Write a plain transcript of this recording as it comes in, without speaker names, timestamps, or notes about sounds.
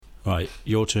Right,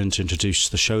 your turn to introduce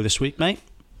the show this week, mate.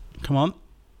 Come on.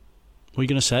 What are you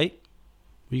going to say?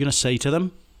 What are you going to say to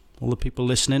them? All the people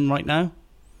listening right now?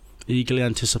 Eagerly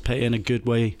anticipating a good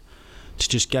way to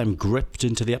just get them gripped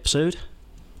into the episode?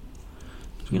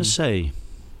 What are you going to say,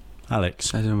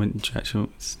 Alex? I don't want to actually...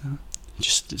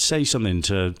 Just say something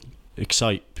to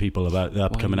excite people about the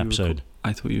upcoming episode.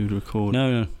 I thought you would record.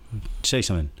 No. Say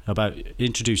something about...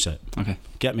 Introduce it. Okay.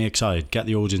 Get me excited. Get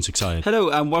the audience excited. Hello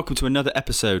and welcome to another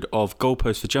episode of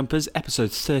Goalpost for Jumpers,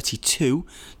 episode 32,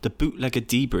 the Bootlegger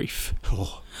Debrief.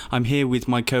 Oh. I'm here with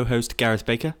my co-host Gareth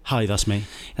Baker. Hi, that's me.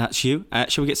 That's you.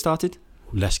 Shall we get started?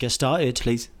 Let's get started.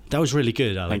 Please. That was really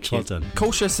good, Alex. Thank Well you. done.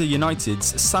 Colchester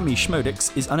United's Sammy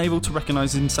Schmodix is unable to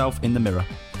recognise himself in the mirror.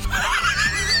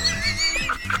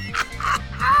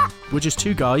 We're just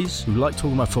two guys who like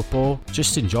talking about football,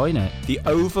 just enjoying it. The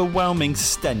overwhelming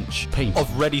stench Paint.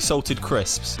 of ready salted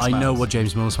crisps. I know smells. what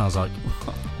James Milner smells like.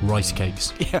 Rice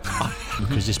cakes. Yeah.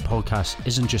 Because this podcast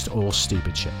isn't just all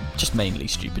stupid shit. Just mainly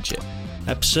stupid shit.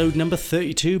 Episode number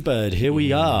 32, Bird. Here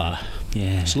we are.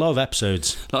 Yeah. It's a lot of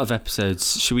episodes. A lot of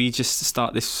episodes. Should we just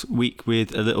start this week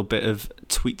with a little bit of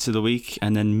tweets of the week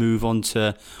and then move on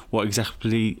to what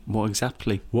exactly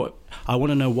What I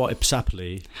want to know what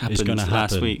exactly happened is going to happen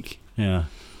last week? Yeah.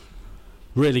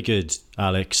 Really good,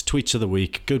 Alex. Tweets of the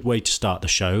week. Good way to start the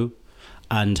show.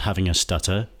 And having a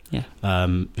stutter. Yeah. Are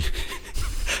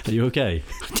you okay?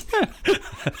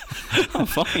 I'm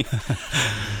fine.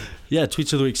 Yeah,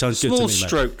 tweets of the week sounds good to me, Small mate.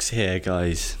 strokes here,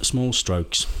 guys. Small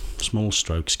strokes.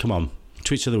 Come on.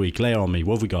 Tweets of the week. Lay it on me.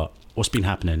 What have we got? What's been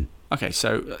happening? Okay,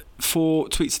 so for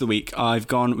tweets of the week, I've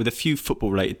gone with a few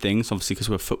football-related things, obviously because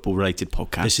we're a football-related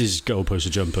podcast. This is Goalpost to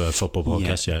Jumper, a football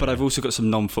podcast, yeah. But I've also got some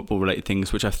non-football-related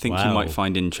things, which I think you Wow. might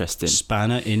find interesting.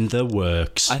 Spanner in the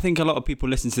works. I think a lot of people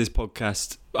listen to this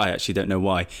podcast, I actually don't know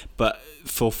why, but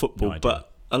for football, No idea.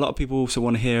 but a lot of people also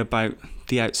want to hear about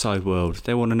the outside world.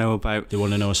 They want to know about... They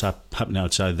want to know what's happening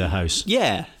outside their house.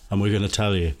 Yeah. And we're going to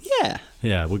tell you. Yeah.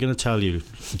 Yeah, we're going to tell you,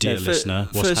 dear listener,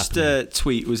 what's first happening.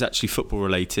 Tweet was actually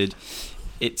football-related.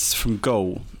 It's from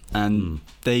Goal, and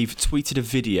they've tweeted a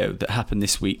video that happened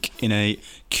this week in a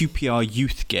QPR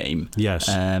youth game. Yes.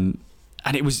 And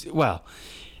it was a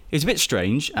bit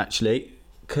strange, actually,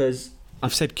 because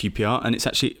I've said QPR, and it's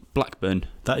actually Blackburn.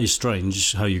 That is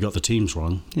strange how you got the teams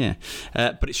wrong. Yeah.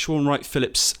 But it's Sean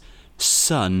Wright-Phillips'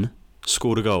 son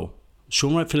scored a goal.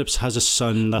 Sean Wright-Phillips has a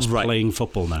son that's Right. playing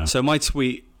football now. So my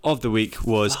tweet of the week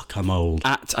was... Fuck, I'm old.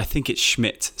 I think it's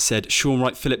Schmidt, said, Sean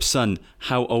Wright-Phillips' son,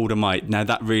 how old am I? Now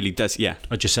that really does... Yeah.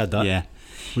 I just said that. Yeah.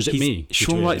 Was it me? who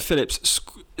Sean tweeted it? Wright-Phillips'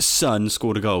 son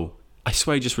scored a goal. I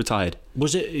swear he just retired.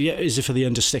 Was it? Yeah. Is it for the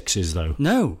under sixes though?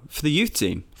 No, for the youth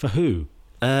team. For who?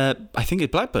 I think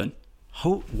it's Blackburn.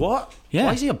 What? Yeah.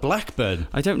 Why is he a Blackburn?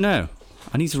 I don't know.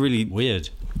 I need to really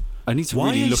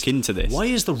look into this. Why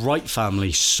is the Wright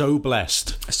family so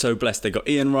blessed? So blessed. They got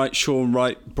Ian Wright, Sean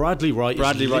Wright. Bradley Wright is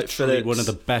literally Wright-Phillips. one of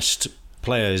the best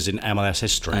players in MLS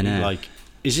history. I know. Like,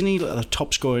 isn't he the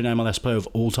top scoring MLS player of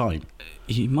all time?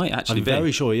 He might actually I'm be.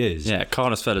 very sure he is. Yeah,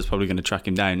 Carlos Fella's probably going to track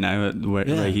him down now at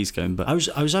where he's going. But I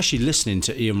was actually listening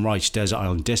to Ian Wright's Desert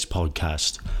Island Disc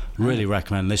podcast. Really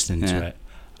recommend listening to it.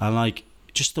 And like,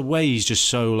 just the way he's just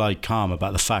so like calm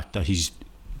about the fact that he's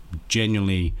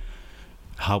genuinely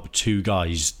helped two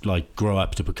guys like grow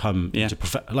up to become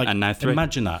like, and now three.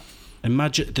 Imagine that.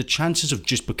 Imagine the chances of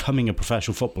just becoming a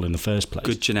professional footballer in the first place.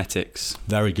 good genetics.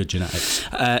 Very good genetics.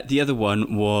 The other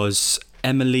one was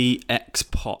Emily X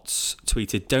Potts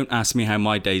tweeted, "Don't ask me how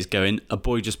my day's going. A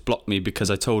boy just blocked me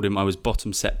because I told him I was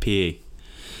bottom set PE."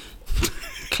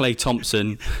 Clay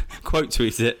Thompson quote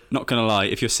tweeted it, "Not gonna lie,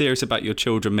 if you're serious about your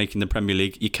children making the Premier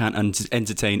League, you can't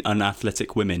entertain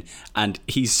unathletic women." And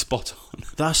he's spot on.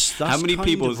 That's how many kind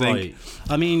people of think? right.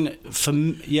 I mean,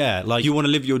 like You want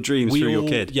to live your dreams through your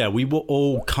kid. Yeah, we will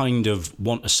all kind of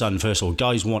want a son. First of all,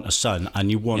 guys want a son, and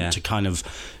you want to kind of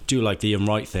do like the Ian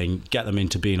Wright thing, get them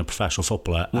into being a professional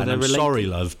footballer. Well, and I'm related. sorry,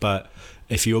 love, but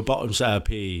if you're a bottom set of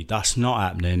PE, that's not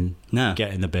happening. No.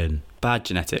 Get in the bin. Bad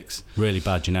genetics. Really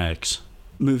bad genetics.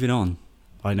 Moving on.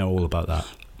 I know all about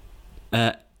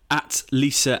that. At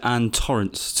Lisa Ann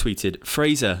Torrance tweeted,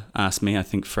 Fraser asked me, I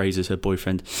think Fraser's her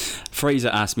boyfriend, Fraser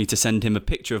asked me to send him a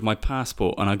picture of my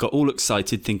passport and I got all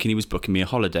excited thinking he was booking me a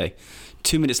holiday.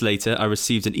 2 minutes later, I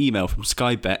received an email from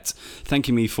Sky Bet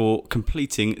thanking me for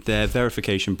completing their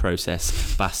verification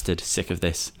process. Bastard, sick of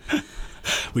this.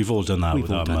 We've all done that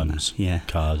with our mums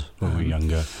card when we were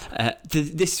younger.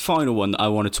 This final one that I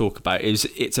want to talk about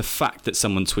it's a fact that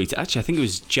someone tweeted. Actually, I think it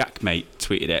was Jackmate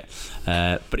tweeted it,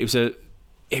 but it was a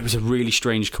it was a really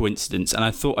strange coincidence, and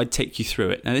I thought I'd take you through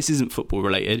it. Now, this isn't football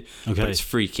related, Okay. but it's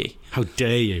freaky. How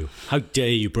dare you? How dare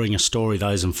you bring a story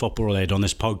that isn't football related on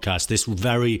this podcast? This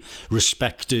very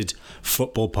respected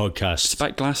football It's podcast.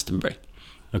 about Glastonbury.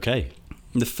 Okay.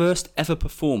 The first ever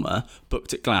performer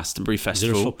booked at Glastonbury Is there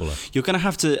Festival. a footballer? You're going to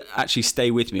have to actually stay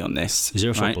with me on this. Is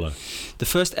there a right? footballer? The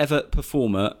first ever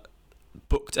performer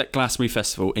booked at Glastonbury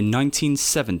Festival in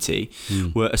 1970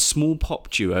 were a small pop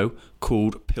duo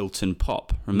called Pilton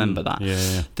Pop. Remember that?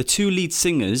 Yeah. The two lead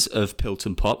singers of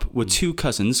Pilton Pop were two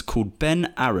cousins called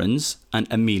Ben Aarons and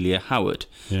Amelia Howard,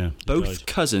 Yeah. both Died.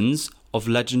 cousins of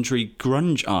legendary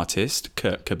grunge artist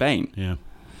Kurt Cobain. Yeah.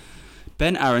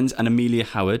 Ben Aarons and Amelia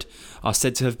Howard are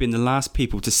said to have been the last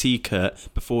people to see Kurt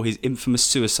before his infamous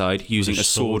suicide using a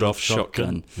sawed-off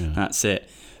shotgun. Yeah. That's it.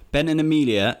 Ben and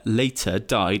Amelia later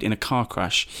died in a car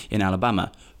crash in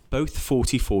Alabama, both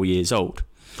 44 years old.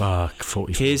 Fuck,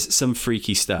 44. Here's some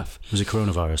freaky stuff. Was it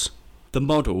coronavirus? The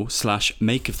model /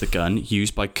 make of the gun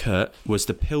used by Kurt was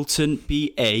the Pilton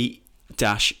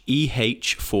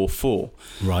BA-EH44.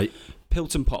 Right.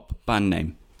 Pilton Pop, band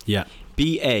name. Yeah.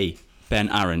 BA, Ben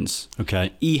Aarons.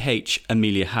 Okay. EH,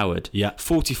 Amelia Howard. Yeah.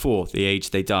 44, the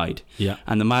age they died. Yeah.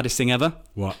 And the maddest thing ever?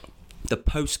 What? The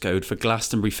postcode for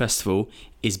Glastonbury Festival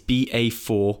is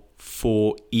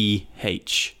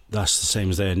BA44EH. That's the same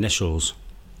as their initials.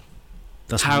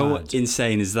 That's How mad.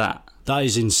 insane is that? That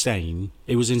is insane.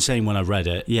 It was insane when I read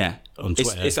it. Yeah. On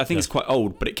Twitter. I think it's quite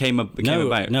old, but it came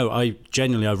about. No, I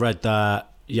read that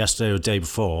yesterday or the day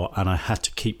before, and I had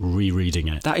to keep rereading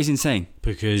it That is insane.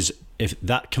 because if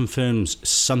that confirms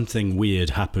something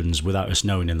weird happens without us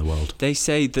knowing in the world, They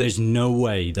say that there's no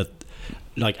way that,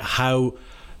 like, how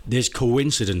there's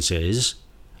coincidences,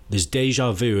 there's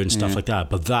deja vu and stuff like that,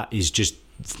 but that is just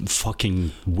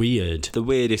fucking weird. the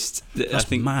weirdest. I That's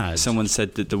think mad. someone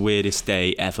said that the weirdest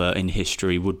day ever in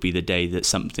history would be the day that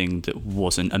something that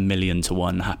wasn't 1,000,000 to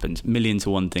 1 happened. 1,000,000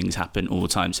 to 1 things happen all the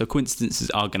time, so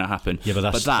coincidences are going to happen. Yeah, but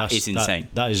that is insane.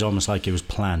 That is almost like it was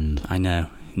planned. I know,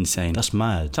 insane. That's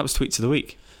mad. That was tweets of the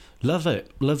week. Love it.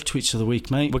 Love tweets of the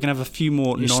week, mate. We're gonna have a few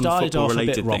more You started non-football off a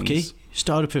related bit rocky. things. You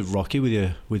started a bit rocky with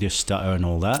your stutter and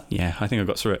all that. Yeah, I think I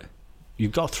got through it. You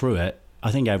got through it.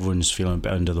 I think everyone's feeling a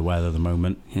bit under the weather at the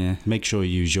moment. Yeah, Make sure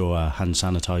you use your hand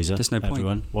sanitizer. There's no point.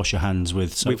 Everyone, wash your hands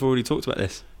with soap. we've already talked about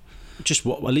this. Just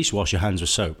at least wash your hands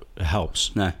with soap. It helps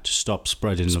No, to stop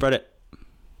spreading. spread it.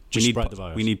 Just we need spread the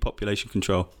virus. We need population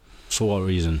control. For what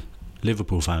reason?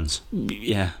 Liverpool fans.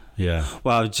 Yeah. Yeah.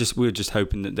 Well, we were just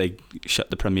hoping that they shut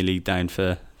the Premier League down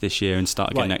for this year and start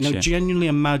again next now, year. genuinely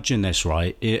imagine this,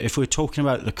 right? If we're talking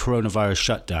about the coronavirus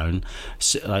shutdown,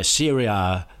 like Serie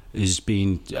A is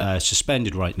being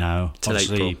suspended right now. Till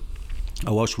April. I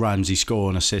watched Ramsey score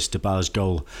and assist Dybala's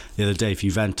goal the other day for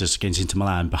Juventus against Inter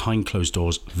Milan behind closed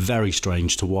doors. Very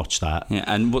strange to watch that. Yeah,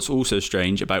 and what's also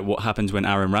strange about what happens when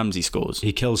Aaron Ramsey scores?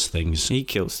 He kills things. He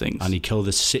kills things. And he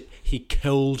killed Syria.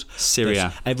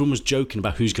 this. Everyone was joking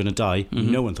about who's going to die.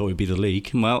 No one thought it would be the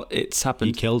league. Well, it's He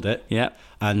happened. killed it. Yeah.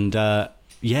 And so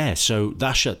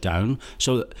that shut down.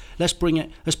 So let's bring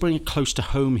it close to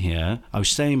home here. I was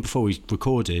saying before we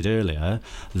recorded earlier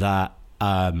that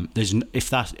if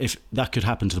that could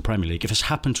happen to the Premier League, if it's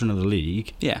happened to another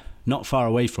league, Yeah. not far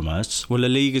away from us. Well, La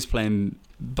Liga's playing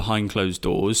behind closed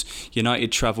doors.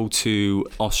 United travel to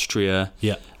Austria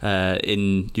Yeah.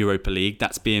 in Europa League.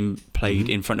 That's being played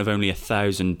in front of only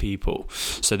 1,000 people.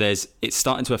 So it's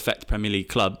starting to affect Premier League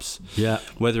clubs. Yeah.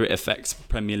 Whether it affects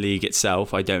Premier League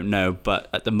itself, I don't know. But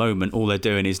at the moment, all they're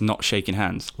doing is not shaking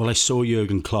hands. Well, I saw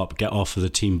Jurgen Klopp get off of the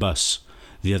team bus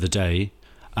the other day,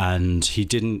 and he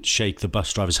didn't shake the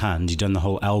bus driver's hand. He'd done the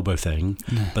whole elbow thing,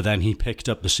 but then he picked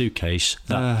up the suitcase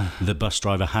that the bus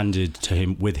driver handed to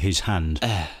him with his hand.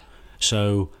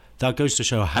 So that goes to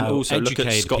show how And also, look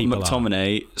educated at Scott people are.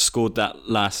 McTominay scored that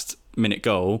last-minute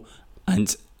goal,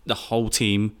 and the whole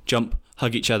team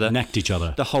hug each other. Necked each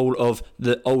other. The whole of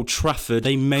the Old Trafford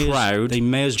crowd they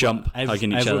may as jump well,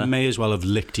 hugging each everyone other. may as well have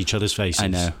licked each other's faces. I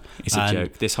know. It's a And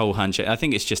joke. This whole handshake. I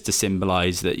think it's just to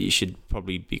symbolise that you should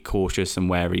probably be cautious and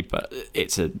wary, but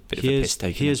it's a bit of a piss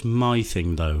take. Here's my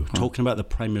thing, though. Talking about the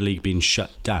Premier League being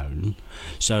shut down.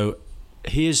 So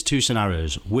here's two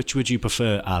scenarios. Which would you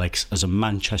prefer, Alex, as a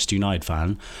Manchester United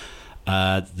fan?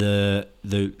 The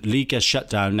league gets shut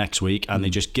down next week and they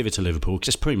just give it to Liverpool because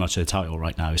it's pretty much their title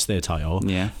right now. It's their title.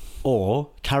 Yeah. Or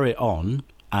carry it on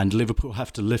and Liverpool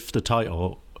have to lift the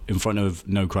title in front of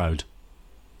no crowd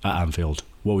at Anfield.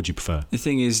 What would you prefer? The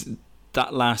thing is,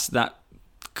 that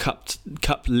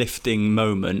cup lifting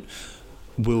moment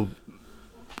will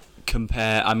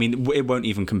compare. I mean, it won't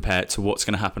even compare to what's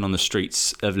going to happen on the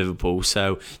streets of Liverpool.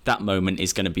 So that moment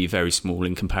is going to be very small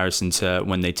in comparison to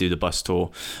when they do the bus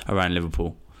tour around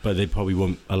Liverpool. But they probably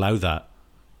won't allow that.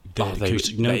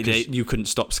 You couldn't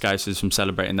stop Scousers from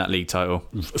celebrating that league title.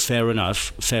 Fair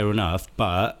enough.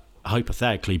 But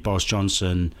hypothetically, Boris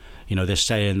Johnson, they're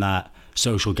saying that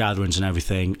social gatherings and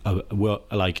everything,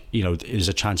 there's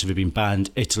a chance of it being banned.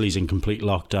 Italy's in complete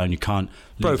lockdown. You can't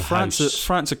leave the house.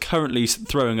 France are currently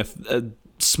throwing a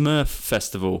Smurf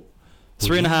festival.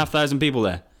 3,500 people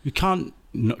there. You can't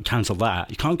cancel that.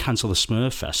 You can't cancel the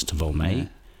Smurf festival, mate.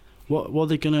 Yeah. What are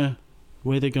they gonna?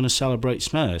 Where are they gonna celebrate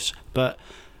Smurfs? But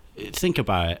think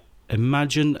about it.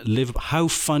 Imagine Liverpool. How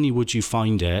funny would you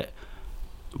find it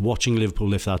watching Liverpool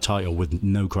lift that title with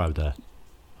no crowd there?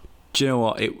 Do you know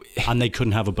what? And they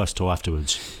couldn't have a bus tour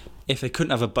afterwards. If they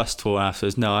couldn't have a bus tour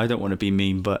afterwards, no, I don't want to be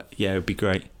mean, but yeah, it would be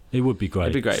great. It would be great.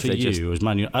 It'd be great for if they you as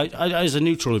Man United. As a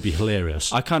neutral, it'd be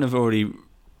hilarious. I kind of already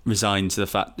resigned to the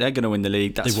fact they're going to win the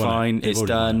league. That's fine. It's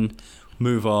done.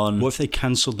 Move on. What if they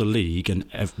cancelled the league and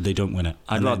they don't win it?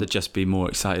 I'd rather just be more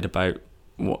excited about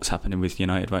what's happening with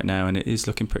United right now, and it is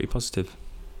looking pretty positive.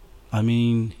 I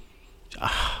mean,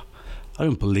 I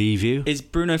don't believe you. Is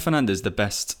Bruno Fernandes the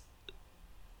best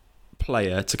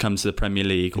player to come to the Premier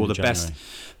League, or the best?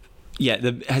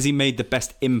 Yeah, has he made the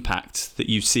best impact that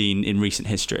you've seen in recent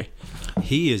history?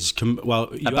 He is.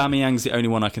 Aubameyang's the only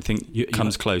one I can think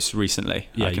comes close recently.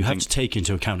 Yeah, you have to take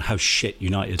into account how shit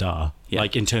United are. Yeah.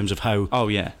 Like in terms of how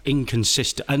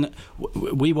inconsistent. And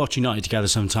we watch United together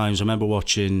sometimes. I remember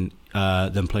watching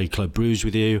them play Club Brugge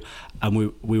with you, and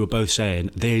we were both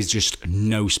saying there's just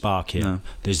no spark here.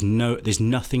 No. There's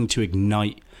nothing to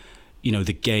ignite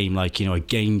the game, like, a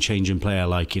game-changing player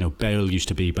like, Bale used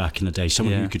to be back in the day.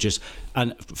 Someone who could just...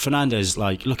 And Fernandes,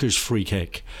 like, look at his free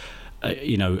kick,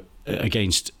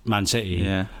 against Man City.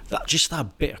 Yeah.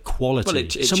 That bit of quality.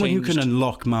 Well, someone who can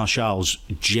unlock Martial's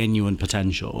genuine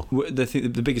potential.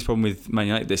 The biggest problem with Man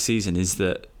United this season is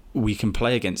that we can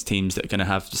play against teams that are going to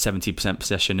have 70%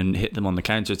 possession and hit them on the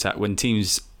counter-attack. When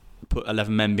teams put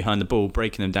 11 men behind the ball,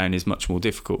 breaking them down is much more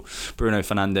difficult. Bruno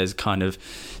Fernandes kind of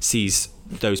sees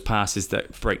those passes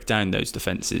that break down those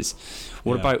defences.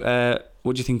 What about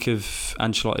what do you think of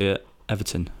Ancelotti at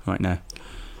Everton right now?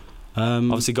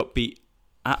 Obviously got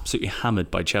absolutely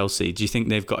hammered by Chelsea. Do you think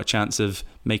they've got a chance of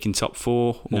making top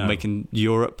four or making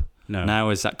Europe? No.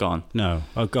 Now is that gone? No,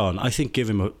 gone. I think give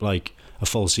him a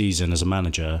full season as a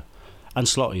manager.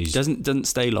 Ancelotti's doesn't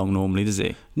stay long normally, does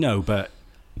he? No, but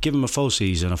give him a full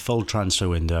season, a full transfer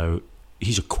window.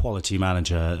 He's a quality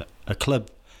manager. A club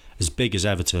as big as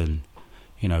Everton,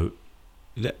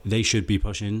 they should be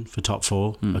pushing for top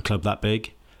four. A club that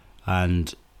big,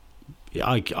 and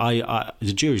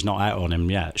the jury's not out on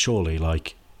him yet. Surely,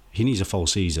 he needs a full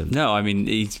season. No, I mean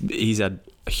he's had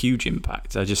a huge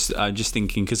impact. I'm just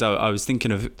thinking, because I was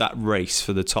thinking of that race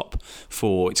for the top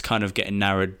four. It's kind of getting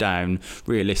narrowed down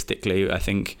realistically. I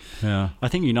think. Yeah, I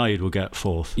think United will get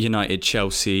fourth. United,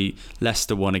 Chelsea,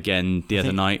 Leicester won again the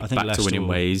other night. Back Leicester to winning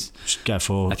ways. Get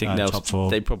fourth. I think top four.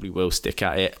 They probably will stick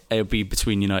at it. It'll be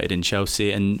between United and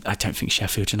Chelsea, and I don't think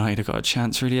Sheffield United have got a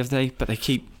chance really, have they? But they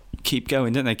keep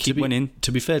going, don't they? Keep winning.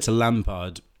 To be fair to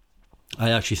Lampard,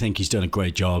 I actually think he's done a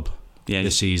great job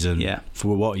this season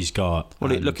for what he's got.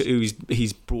 Well, look at who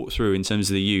he's brought through in terms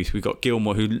of the youth. We've got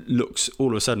Gilmour, who looks,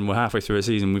 all of a sudden, we're halfway through a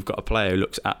season, we've got a player who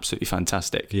looks absolutely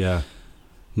fantastic. Yeah.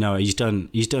 No, he's done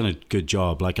a good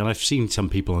job. And I've seen some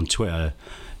people on Twitter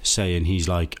saying he's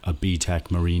like a B-Tech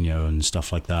Mourinho and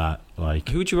stuff like that.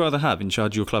 Who would you rather have in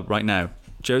charge of your club right now?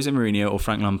 Jose Mourinho or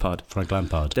Frank Lampard? Frank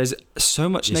Lampard. There's so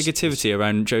much negativity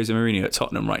around Jose Mourinho at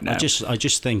Tottenham right now. I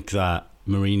just think that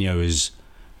Mourinho is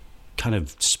kind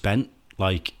of spent.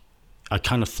 I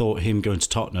kind of thought him going to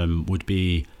Tottenham would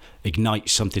ignite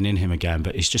something in him again,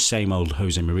 but it's just same old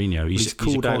Jose Mourinho. He's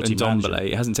called out Ndombele.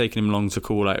 It hasn't taken him long to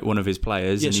call out one of his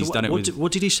players, and he's done it with...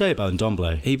 What did he say about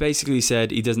Ndombele? He basically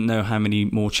said he doesn't know how many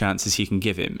more chances he can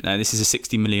give him. Now, this is a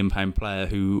 £60 million player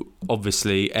who,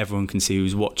 obviously, everyone can see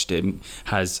who's watched him,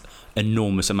 has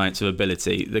enormous amounts of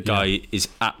ability. The guy is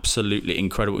absolutely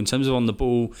incredible. In terms of on the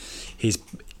ball,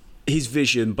 his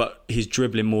vision, but his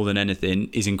dribbling more than anything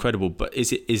is incredible. But is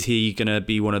he going to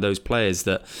be one of those players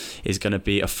that is going to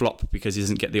be a flop because he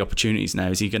doesn't get the opportunities now?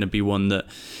 Is he going to be one that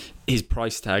his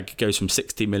price tag goes from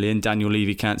 60 million? Daniel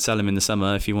Levy can't sell him in the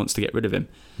summer if he wants to get rid of him,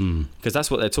 because that's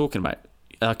what they're talking about.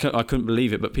 I couldn't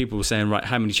believe it, but people were saying, right,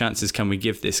 how many chances can we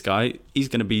give this guy? He's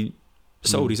going to be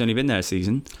sold. He's only been there a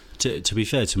season. To be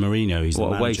fair to Mourinho, he's the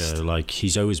manager.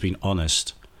 He's always been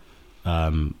honest.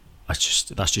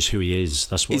 That's just who he is.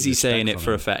 That's what is he saying it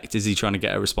for effect? Is he trying to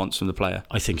get a response from the player?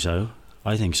 I think so.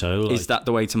 I think so. Like, Is that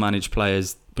the way to manage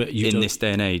players but in this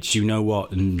day and age? Do you know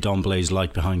what Don Blay's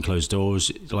like behind closed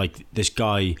doors? Like, this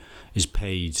guy is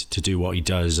paid to do what he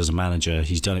does as a manager.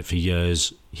 He's done it for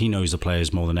years. He knows the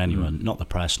players more than anyone, not the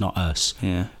press, not us.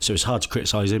 Yeah. So it's hard to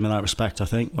criticise him in that respect, I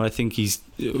think. Well, I think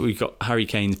we've got Harry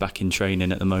Kane's back in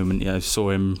training at the moment. Yeah, I saw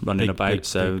him running about,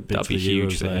 so that'll be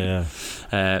huge for him.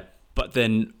 Yeah. But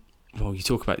then, well, you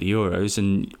talk about the Euros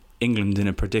and England in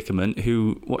a predicament.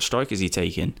 What strikers is he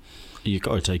taking? You've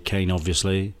got to take Kane,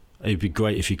 obviously. It'd be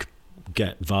great if you could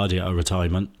get Vardy out of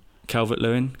retirement.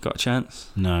 Calvert-Lewin got a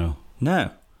chance? No.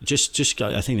 Just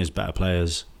I think there's better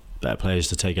players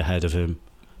to take ahead of him.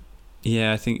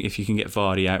 Yeah, I think if you can get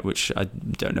Vardy out, which I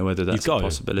don't know whether that's a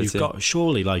possibility. You've got,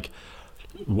 surely, like,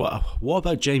 what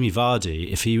about Jamie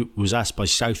Vardy if he was asked by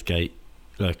Southgate,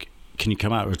 look, can you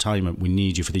come out of retirement? We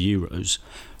need you for the Euros.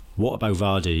 What about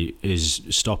Vardy is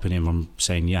stopping him from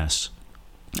saying yes?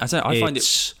 I find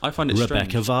it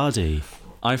Rebecca strange. Vardy.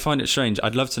 I find it strange.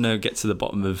 I'd love to get to the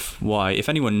bottom of why. If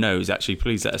anyone knows, actually,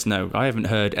 please let us know. I haven't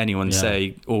heard anyone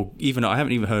say, or even I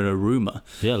haven't even heard a rumour.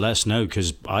 Yeah, let us know,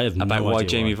 because I have no idea about why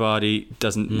Jamie Vardy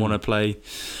doesn't want to play.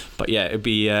 But yeah, it'd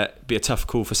be a tough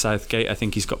call for Southgate. I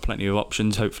think he's got plenty of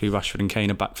options. Hopefully, Rashford and Kane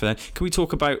are back for then. Can we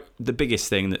talk about the biggest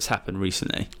thing that's happened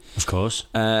recently? Of course.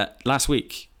 Last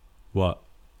week. What?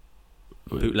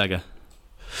 Bootlegger.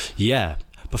 Yeah.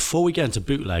 Before we get into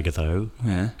Bootlegger, though,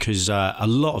 because a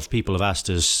lot of people have asked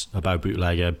us about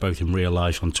Bootlegger, both in real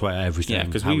life, on Twitter, everything. Yeah,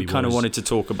 because we kind of wanted to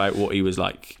talk about what he was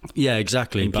like. Yeah,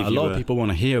 exactly. But a lot of people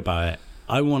want to hear about it.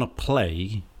 I want to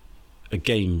play a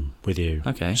game with you.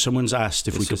 Okay. Someone's asked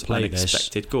if we could play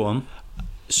unexpected. Go on.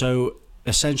 So,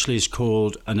 essentially, it's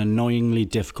called an annoyingly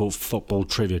difficult football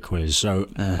trivia quiz. So,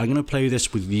 I'm going to play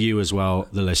this with you as well,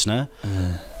 the listener.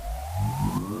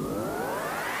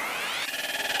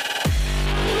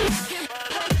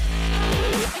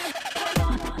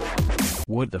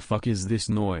 What the fuck is this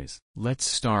noise? Let's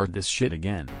start this shit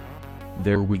again.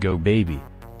 There we go, baby.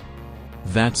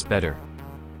 That's better.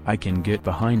 I can get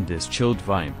behind this chilled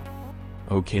vibe.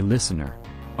 Okay, listener.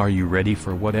 Are you ready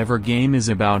for whatever game is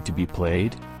about to be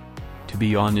played? To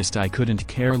be honest, I couldn't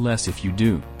care less if you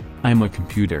do. I'm a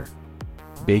computer.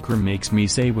 Baker makes me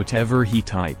say whatever he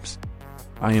types.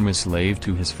 I am a slave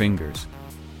to his fingers.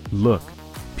 Look.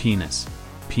 Penis.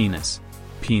 Penis.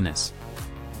 Penis.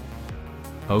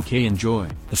 Okay, enjoy.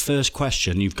 The first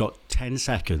question, you've got 10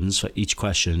 seconds for each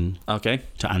question to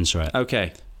answer it.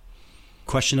 Okay.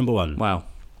 Question number 1. Wow.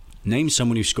 Name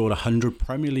someone who scored 100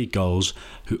 Premier League goals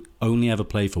who only ever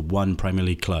played for one Premier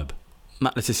League club.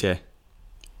 Matt Le Tissier.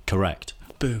 Correct.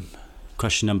 Boom.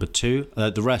 Question number 2.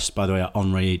 The rest, by the way, are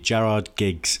Henry, Gerrard,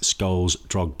 Giggs, Scholes,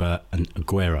 Drogba and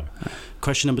Aguero.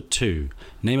 Question number 2.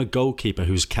 Name a goalkeeper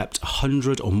who's kept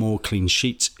 100 or more clean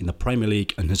sheets in the Premier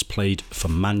League and has played for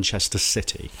Manchester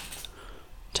City.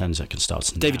 10 seconds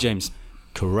starts now. David James.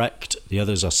 Correct. The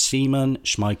others are Seaman,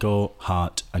 Schmeichel,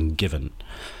 Hart and Given.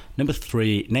 Number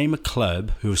 3. Name a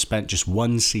club who have spent just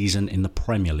one season in the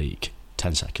Premier League.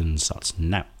 10 seconds starts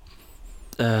now.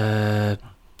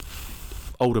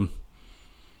 Oldham.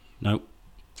 No.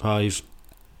 5.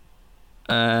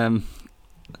 One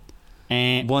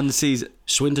season.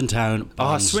 Swindon Town,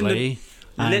 Barnsley,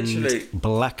 and literally.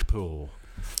 Blackpool.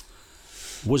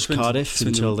 Was Cardiff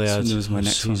until they had was my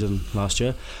next season last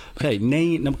year. Okay,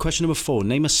 question number 4.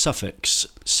 Name a suffix,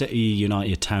 City,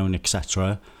 United, Town,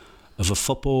 etc., of a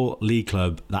football league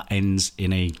club that ends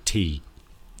in a T.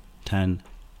 10.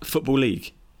 Football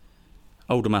League.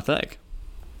 Oldham Athletic.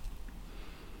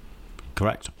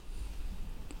 Correct.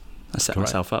 I set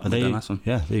myself up. Yeah,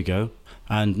 there you go.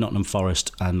 And Nottingham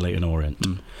Forest and Leyton Orient.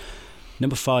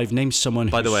 Number 5. Name someone.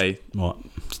 By the way, what?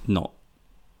 It's not.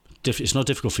 It's not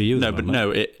difficult for you. No, but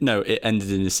it ended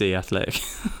in the C Athletic.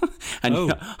 And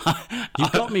you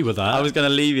got me with that. I was going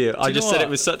to leave you. I just said it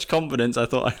with such confidence. I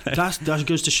thought that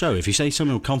goes to show. If you say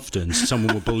something with confidence,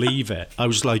 someone will believe it. I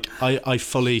was like, I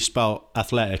fully spelt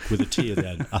athletic with a T at the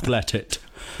end. Athletic.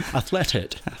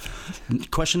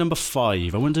 Question number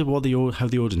 5. I wonder how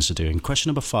the audience are doing. Question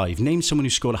number 5. Name someone who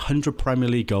scored 100 Premier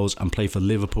League goals and played for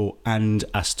Liverpool and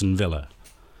Aston Villa.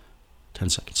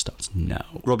 10 seconds starts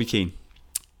now. Robbie Keane.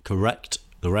 Correct.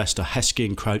 The rest are Heskey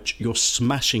and Crouch. You're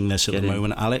smashing this at the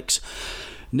moment, Alex.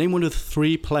 Name one of the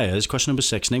 3 players. Question number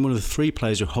 6. Name one of the 3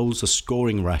 players who holds the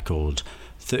scoring record.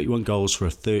 31 goals for a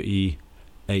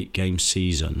 38-game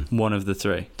season. One of the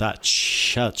 3. That's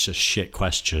such a shit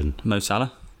question. Mo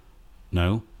Salah.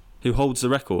 No. Who holds the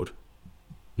record?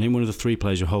 Name one of the 3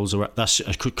 players who holds the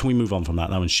record. Can we move on from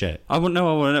that? That one's shit. I want to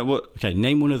know what. Okay,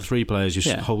 name one of the 3 players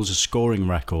who holds a scoring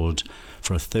record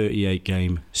for a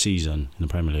 38-game season in the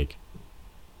Premier League.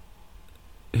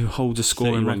 who holds a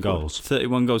scoring 31 record. goals.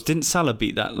 31 goals. Didn't Salah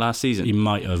beat that last season? He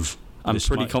might have. I'm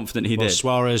pretty confident he did.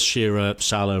 Suarez, Shearer,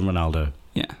 Salah, and Ronaldo.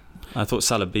 Yeah. I thought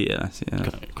Salah beat it. Yeah.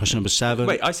 Okay. Question number 7.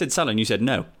 Wait, I said Salah and you said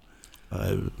no.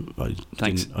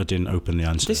 Thanks. I didn't open the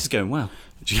answer. This is going well.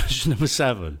 Question number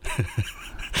 7.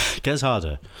 Gets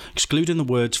harder. Excluding the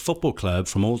words football club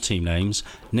from all team names,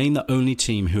 name the only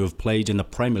team who have played in the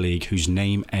Premier League whose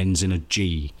name ends in a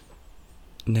G.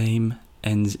 Name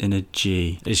ends in a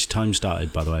G. It's time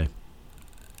started, by the way.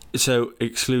 So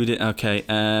exclude it. Okay.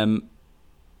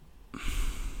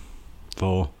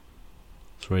 4,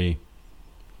 3,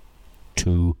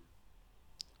 2,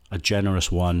 a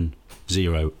generous 1,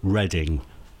 0. Reading.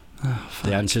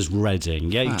 The answer's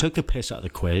Reading. Yeah, you took the piss out of the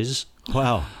quiz.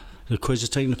 Wow. The quiz is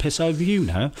taking the piss out of you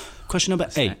now. Question number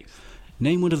 8.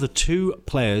 Name one of the 2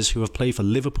 players who have played for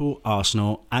Liverpool,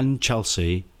 Arsenal and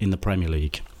Chelsea in the Premier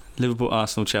League. Liverpool,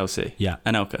 Arsenal, Chelsea. Yeah.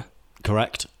 Anelka.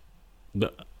 Correct.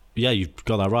 But yeah, you've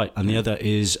got that right. And the other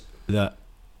is the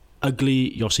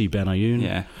ugly Yossi Benayoun,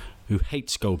 Yeah. who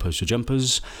hates goalpost or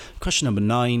jumpers. Question number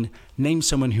 9. Name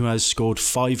someone who has scored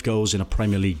 5 goals in a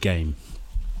Premier League game.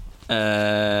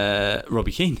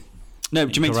 Robbie Keane. No,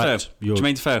 Jermaine Correct. Defoe.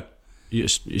 Jermaine Defoe.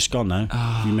 It's gone now.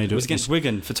 You made It was against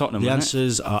Wigan for Tottenham. The wasn't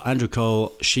answers are Andrew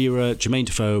Cole, Shearer, Jermaine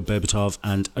Defoe, Berbatov,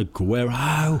 and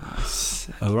Aguero.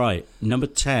 All right. Number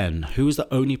 10. Who is the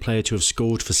only player to have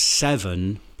scored for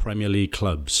 7 Premier League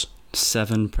clubs? it?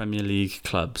 7 Premier League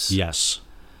clubs. Yes.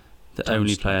 The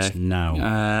only player. Starts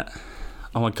now.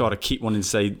 Oh my God! I keep wanting to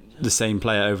say the same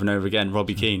player over and over again.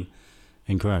 Robbie Keane.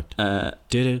 Incorrect. Craig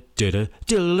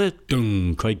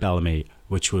Bellamy,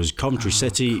 which was Coventry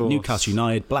City, course. Newcastle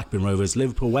United, Blackburn Rovers,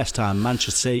 Liverpool, West Ham,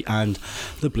 Manchester City, and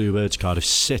the Bluebirds, Cardiff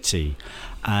City.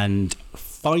 And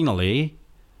finally,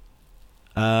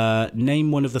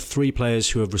 name one of the 3 players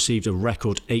who have received a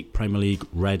record 8 Premier League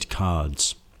red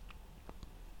cards.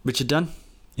 Richard Dunn.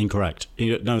 Incorrect.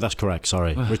 No, that's correct.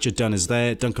 Sorry. Richard Dunn is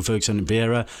there. Duncan Ferguson and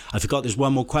Vieira. I forgot there's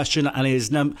one more question, and it is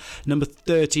number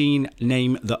 13.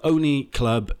 Name the only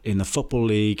club in the Football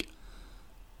League.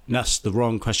 That's the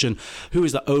wrong question. Who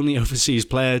is the only overseas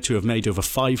player to have made over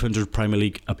 500 Premier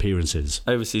League appearances?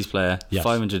 Overseas player. Yes.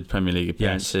 500 Premier League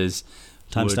appearances.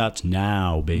 Time starts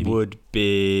now, baby. Would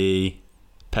be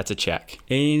Petr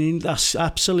Cech. That's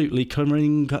absolutely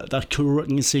correct. That's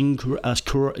Is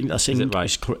it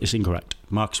right? It's incorrect.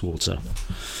 Mark Schwarzer.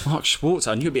 Mark Schwarzer.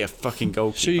 I knew it'd be a fucking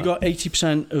goalkeeper. So you got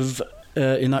 80% of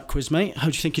in that quiz, mate. How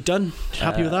do you think you've done?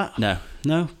 Happy with that? No.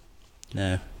 No?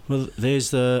 No. Well,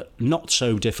 there's the not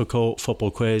so difficult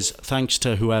football quiz. Thanks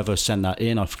to whoever sent that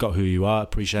in. I forgot who you are.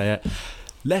 Appreciate it.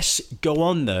 Let's go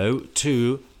on, though,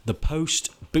 to the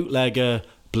post bootlegger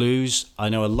blues. I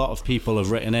know a lot of people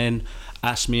have written in,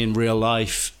 asked me in real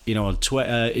life, on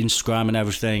Twitter, Instagram and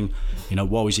everything,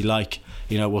 what was he like?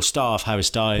 We'll start off how he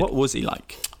started. What was he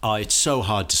like? Oh, it's so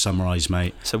hard to summarise,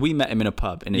 mate. So we met him in a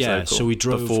pub in his local. So we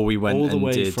drove before we went all the and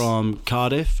way did... from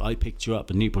Cardiff. I picked you up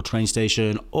at Newport train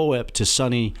station, all the way up to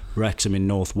sunny Wrexham in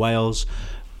North Wales.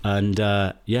 And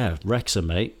Wrexham,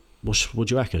 mate. What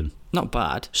do you reckon? Not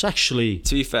bad. It's actually...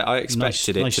 To be fair, I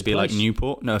expected it to be place. like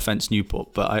Newport. No offence,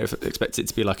 Newport, but I expected it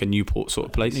to be like a Newport sort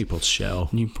of place. Newport's shell.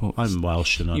 Newport. I'm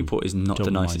Welsh and Newport is not the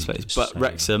don't nicest mind place. But saying.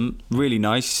 Wrexham, really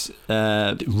nice.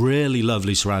 Really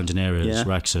lovely surrounding areas, Yeah.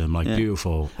 Wrexham.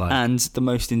 Beautiful. And the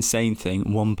most insane thing,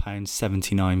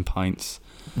 £1.79 pints.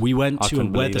 We went I to a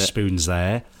couldn't believe it. Wetherspoons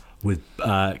there with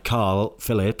Carl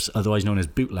Phillips, otherwise known as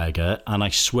Bootlegger, and I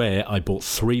swear I bought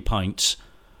 3 pints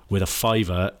with a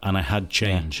 £5 and I had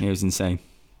change. Yeah, it was insane.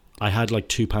 I had like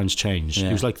 £2 change. Yeah.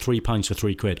 It was like 3 pints for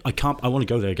 £3. I want to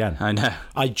go there again. I know.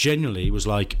 I genuinely was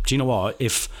like, do you know what?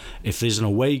 If there's an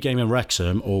away game in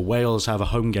Wrexham or Wales have a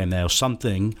home game there or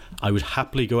something, I would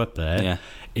happily go up there. Yeah.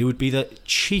 It would be the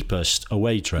cheapest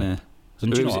away trip. Yeah.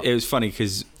 And do you know what? It was funny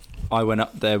because I went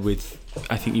up there with,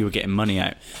 I think you were getting money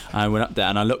out. I went up there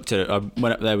and I looked at it. I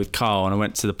went up there with Carl and I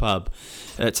went to the pub,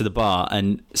 to the bar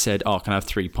and said, can I have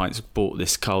 3 pints? Bought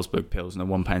this Carlsberg Pilsner,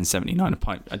 £1.79 a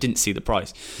pint. I didn't see the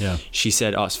price. Yeah. She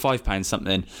said, it's £5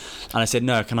 something. And I said,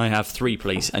 no, can I have 3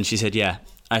 please? And she said, yeah.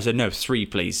 I said, no, 3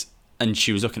 please. And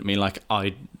she was looking at me like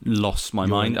I'd lost my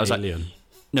mind. I was like,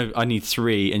 no, I need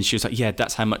 3. And she was like, yeah,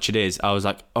 that's how much it is. I was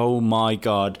like, oh my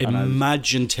God.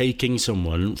 Imagine taking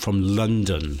someone from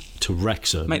London to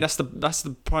Wrexham. Mate, that's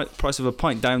the price of a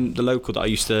pint down the local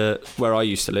where I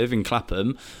used to live in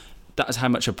Clapham. That is how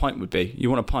much a pint would be. You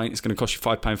want a pint, it's going to cost you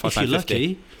 £5, If you're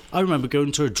lucky. I remember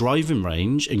going to a driving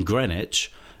range in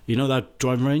Greenwich. You know that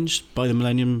driving range by the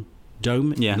Millennium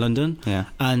Dome in London? Yeah.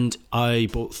 And I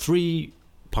bought 3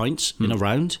 pints in a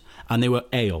round, and they were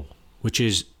ale, which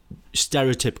is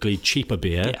stereotypically cheaper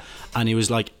beer, Yeah. and it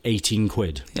was like 18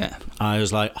 quid. Yeah. I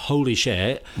was like, holy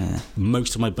shit,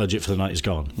 most of my budget for the night is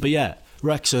gone. But yeah,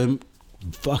 Wrexham,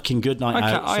 fucking good night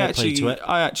out. Fair play to it.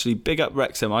 I actually big up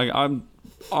Wrexham.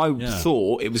 I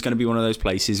thought it was going to be one of those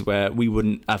places where we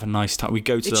wouldn't have a nice time. We'd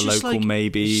go to It's the just local, like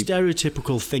maybe.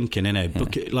 stereotypical thinking, innit?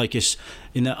 But like it's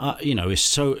in the it's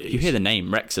so. You hear the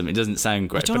name Wrexham, it doesn't sound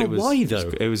great. I don't but know it was, why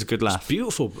though. It was a good laugh.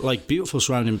 Beautiful, like beautiful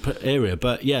surrounding area.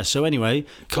 But yeah, so anyway,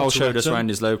 Carl got to showed us Wrexham. around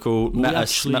his local, met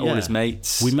all his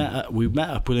mates. We met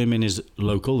up with him in his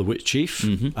local, the Witch Chief,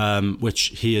 which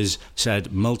he has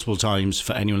said multiple times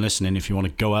for anyone listening. If you want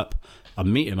to go up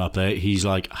and meet him up there, he's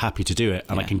like happy to do it.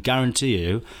 And I can guarantee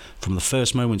you, from the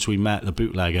first moments we met the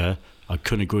bootlegger, I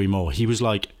couldn't agree more. He was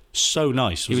like so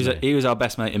nice. He was our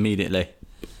best mate immediately.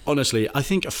 Honestly, I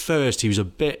think at first he was a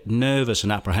bit nervous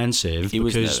and apprehensive. He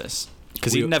was nervous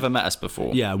because he'd never met us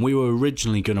before. Yeah, and we were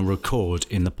originally going to record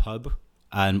in the pub.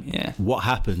 And what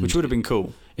happened, which would have been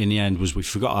cool, in the end, was we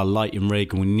forgot our lighting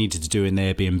rig and we needed to do it in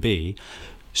the Airbnb.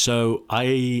 So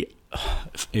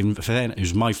it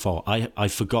was my fault. I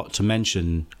forgot to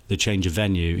mention the change of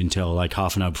venue until like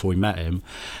half an hour before we met him.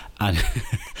 And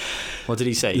what did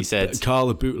he say? He said, Carl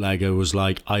the bootlegger was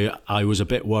like, I was a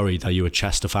bit worried that you were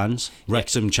Chester fans.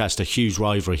 Wrexham, Chester, huge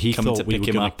rivalry. He coming thought to we pick were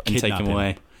him going up to and take kidnap him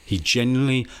away. He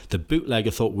genuinely, the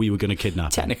bootlegger thought we were going to kidnap him.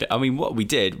 Technically, I mean, what we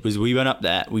did was we went up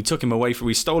there, we took him away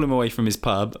we stole him away from his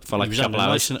pub for like a couple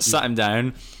hours, sat him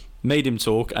down, made him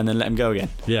talk, and then let him go again.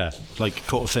 Yeah, like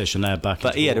caught a fish and they're back.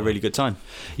 But he had a really good time.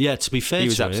 Yeah, to be fair, he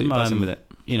was to absolutely him, buzzing with it.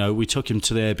 You know, we took him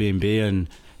to the Airbnb and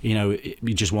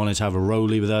he just wanted to have a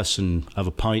rollie with us and have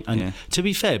a pint. And to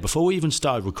be fair, before we even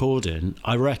started recording,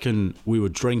 I reckon we were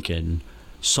drinking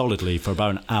solidly for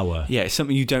about an hour. Yeah, it's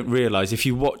something you don't realise if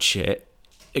you watch it,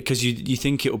 because you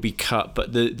think it'll be cut,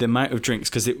 but the amount of drinks,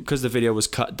 because the video was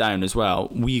cut down as well,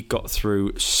 we got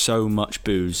through so much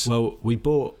booze. Well, we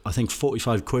bought, I think,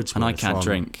 45 quid and I can't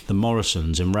drink. The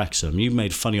Morrisons in Wrexham. You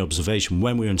made a funny observation.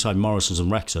 When we were inside Morrisons in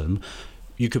Wrexham,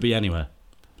 you could be anywhere.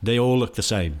 They all looked the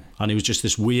same. And it was just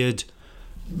this weird,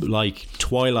 like,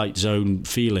 Twilight Zone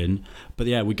feeling. But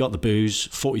yeah, we got the booze,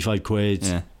 45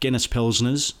 quid, Guinness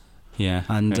Pilsners. Yeah.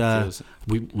 And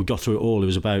we got through it all. It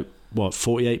was about,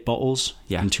 48 bottles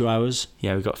in 2 hours?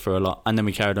 Yeah, we got through a lot. And then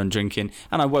we carried on drinking.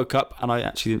 And I woke up and I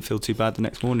actually didn't feel too bad the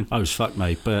next morning. I was fucked,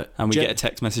 mate. And we get a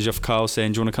text message off Carl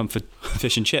saying, do you want to come for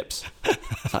fish and chips?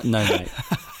 Like, no, mate.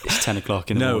 It's 10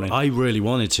 o'clock in the morning. No, I really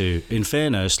wanted to. In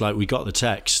fairness, like, we got the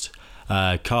text.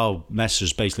 Carl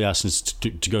messaged basically asking us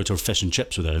to go to a fish and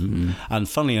chips with him, and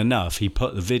funnily enough, he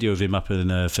put the video of him up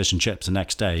in fish and chips the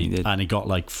next day, and he got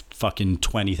like fucking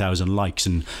 20,000 likes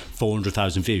and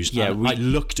 400,000 views. Yeah, I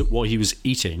looked at what he was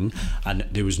eating, and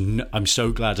there was I'm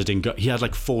so glad I didn't go. He had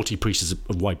like 40 pieces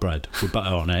of white bread with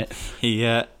butter on it.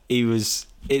 He was.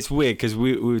 It's weird because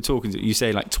we were talking. You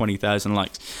say like 20,000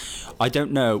 likes. I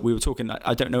don't know. We were talking.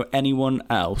 I don't know anyone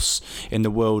else in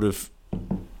the world of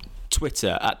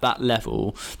Twitter at that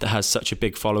level that has such a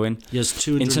big following. He has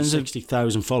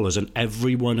 260,000 followers, and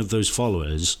every one of those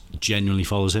followers genuinely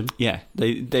follows him. Yeah,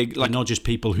 they like not just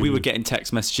people who we were getting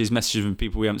text messages from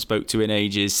people we haven't spoke to in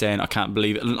ages saying I can't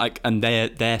believe it, and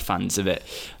they're fans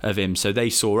of him, so they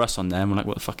saw us on there and we're like,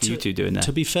 what the fuck are you two doing there?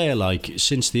 To be fair, like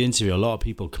since the interview, a lot of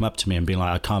people come up to me and been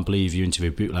like, I can't believe you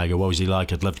interviewed Bootlegger, what was he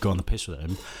like? I'd love to go on the piss with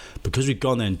him, because we've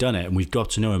gone there and done it and we've got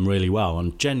to know him really well,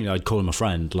 and genuinely I'd call him a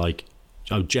friend. Like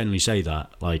I would generally say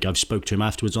that. Like I've spoke to him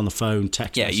afterwards on the phone,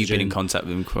 text. Yeah, you've been in contact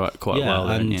with him quite well,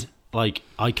 and you? Like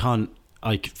I can't.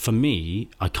 Like for me,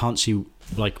 I can't see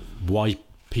like why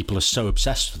people are so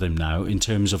obsessed with him now. In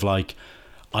terms of like,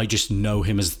 I just know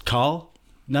him as Carl.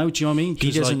 No, do you know what I mean?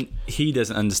 He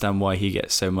doesn't understand why he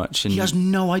gets so much. And he has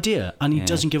no idea, and he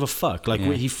doesn't give a fuck. Like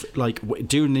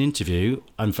during the interview,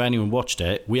 and for anyone who watched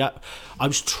it, I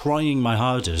was trying my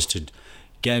hardest to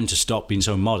get him to stop being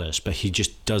so modest, but he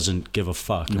just doesn't give a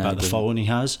fuck about the following he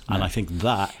has, and I think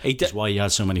that is why he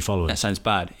has so many followers. That sounds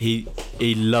bad. He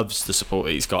loves the support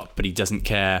that he's got, but he doesn't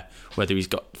care whether he's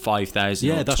got 5,000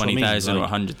 or 20,000 or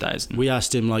 100,000. We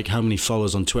asked him like how many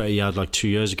followers on Twitter he had like 2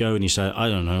 years ago, and he said, I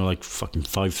don't know, like fucking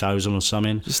 5,000 or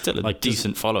something. It's still a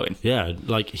decent following. Yeah,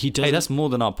 like he does. Hey, that's more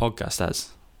than our podcast has.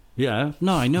 Yeah,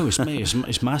 no, I know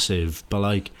it's massive, but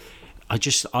like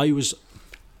I was.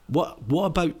 What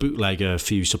about Bootlegger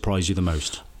for you surprised you the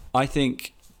most? I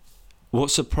think what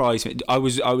surprised me, I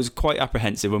was quite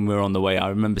apprehensive when we were on the way. I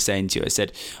remember saying to you, I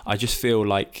said, I just feel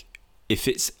like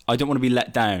I don't want to be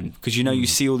let down, because you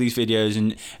see all these videos,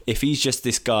 and if he's just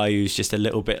this guy who's just a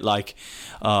little bit like,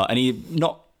 and he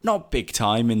not big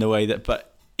time in the way that,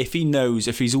 but if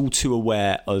he's all too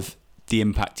aware of the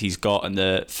impact he's got and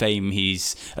the fame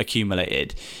he's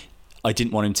accumulated, I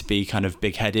didn't want him to be kind of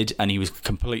big-headed, and he was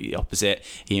completely opposite.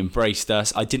 He embraced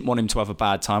us. I didn't want him to have a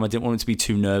bad time. I didn't want him to be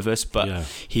too nervous, but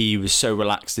he was so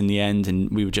relaxed in the end, and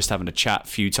we were just having a chat a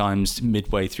few times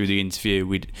midway through the interview.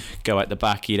 We'd go out the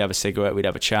back, he'd have a cigarette, we'd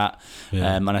have a chat,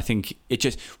 and I think it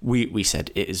just we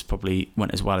said it is probably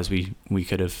went as well as we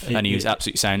could have, and he was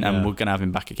absolutely sound, and we're going to have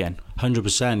him back again.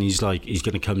 100%. He's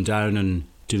going to come down and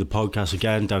do the podcast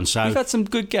again down south. We've had some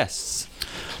good guests.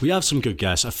 We have some good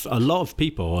guests. A lot of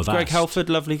people have Greg asked. Halford,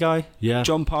 lovely guy. Yeah.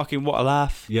 John Parkin, what a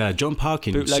laugh. Yeah, John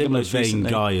Parkin, Bootlegger similar most vein recently.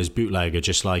 guy as Bootlegger,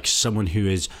 just like someone who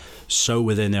is so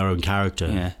within their own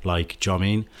character, like, do you know what I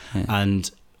mean? Yeah. And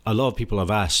a lot of people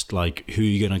have asked, like, who are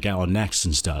you going to get on next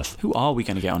and stuff. Who are we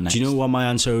going to get on next? Do you know what my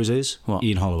answer is? What?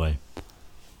 Ian Holloway.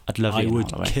 I'd love I Ian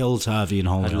would Holloway. kill to have Ian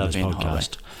Holloway I'd on love this Ian podcast. Holloway.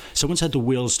 Someone said the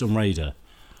Wheelstone Raider.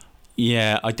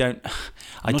 Yeah, I don't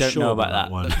not sure know about about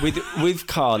that one. With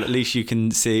Carl, at least you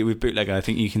can see, with Bootlegger, I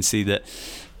think you can see that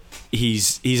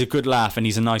he's a good laugh and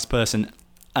he's a nice person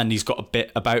and he's got a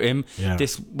bit about him. Yeah.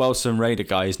 This Wellstone Raider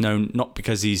guy is known not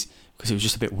because he was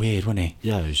just a bit weird, wasn't he?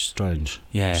 Yeah, it was strange.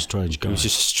 Yeah, Strange guy. It was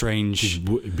just strange.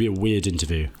 It'd be a weird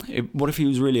interview. What if he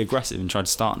was really aggressive and tried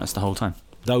to start on us the whole time?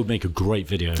 That would make a great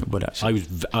video. It would actually.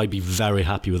 I'd be very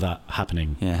happy with that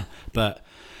happening. Yeah. But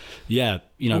yeah,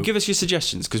 you know, Well, give us your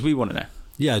suggestions because we want to know.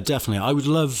 yeah, definitely. I would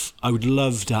love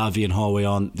to have Ian Holloway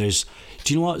on. Do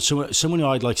you know what? Someone who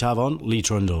I'd like to have on, Lee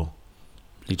Trundle.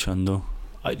 Lee Trundle.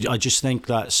 I just think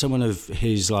that someone of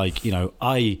his, like, you know,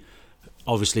 I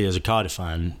obviously as a Cardiff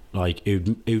fan, like,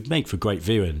 it would make for great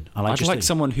viewing. And I'd like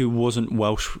someone who wasn't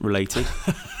Welsh related,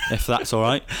 if that's all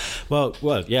right. Well,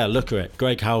 yeah. Look at it.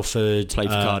 Greg Halford Played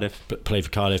for Cardiff. Played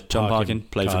for Cardiff. John Parkin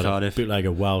played for Cardiff.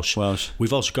 Bootlegger Welsh.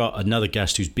 We've also got another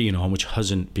guest who's been on, which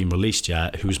hasn't been released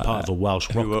yet, who's part of a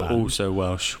Welsh rock who are band. also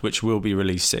Welsh, which will be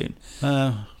released soon.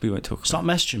 We won't talk. Start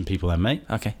messaging people then, mate.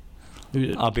 Okay.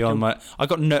 I'll be on my. I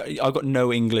got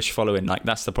no English following. Like,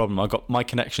 that's the problem. I got my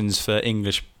connections for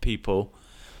English people.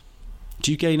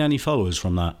 Do you gain any followers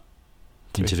from that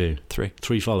interview?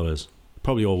 3 followers.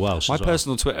 Probably all Welsh. My as well.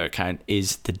 personal Twitter account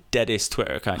is the deadest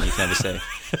Twitter account you can ever see.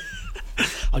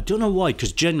 I don't know why,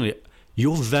 because generally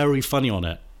you're very funny on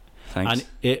it. Thanks.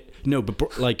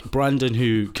 But like Brandon,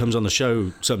 who comes on the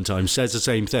show sometimes, says the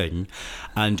same thing,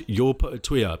 and you'll put a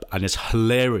tweet up and it's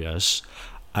hilarious,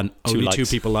 and only 2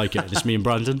 people like it, and it's me and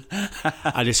Brandon,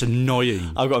 and it's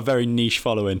annoying. I've got a very niche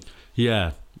following.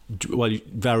 Yeah, well,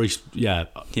 yeah.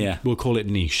 We'll call it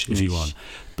niche if you want.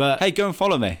 But Hey, go and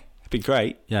follow me. It'd be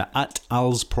great. yeah, at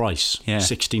Al's Price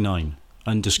 69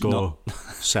 _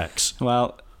 sex.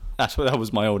 Well, that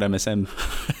was my old MSM.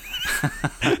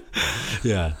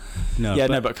 Yeah,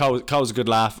 but Carl's a good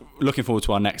laugh. Looking forward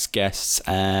to our next guests.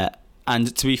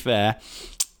 And to be fair,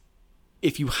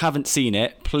 if you haven't seen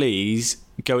it, please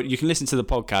go. You can listen to the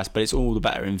podcast, but it's all the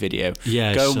better in video.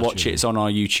 Yeah, go and watch it. It's on our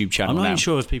YouTube channel. I'm not now. even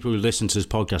sure if people who listen to this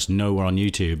podcast know we're on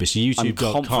YouTube. It's I'm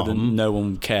confident youtube.com. no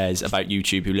one cares about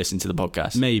YouTube who listen to the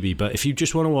podcast. Maybe, but if you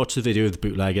just want to watch the video of the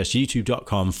bootlegger, it's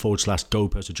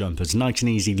youtube.com/goalposter nice and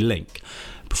easy link.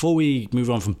 Before we move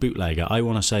on from Bootlegger, I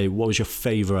want to say, what was your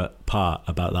favourite part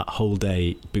about that whole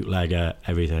day, Bootlegger,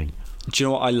 everything? Do you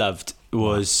know what I loved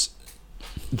was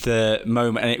the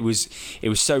moment, and it was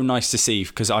so nice to see,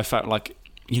 because I felt like,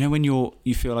 you know, when you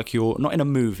feel like you're not in a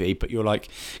movie, but you're like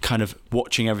kind of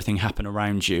watching everything happen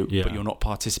around you, but you're not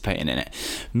participating in it.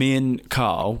 Me and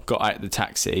Carl got out of the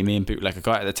taxi. Me and Bootlegger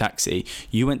got out of the taxi.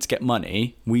 You went to get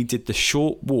money. We did the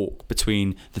short walk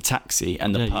between the taxi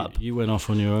and the pub. You went off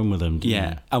on your own with them,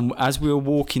 didn't you? And as we were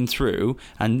walking through,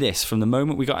 and from the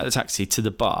moment we got out of the taxi to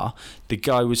the bar, the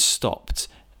guy was stopped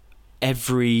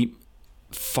every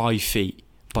 5 feet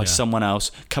by someone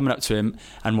else coming up to him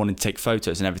and wanting to take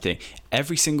photos and everything.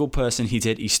 Every single person he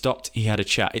did, he stopped, he had a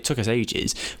chat. It took us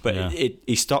ages, but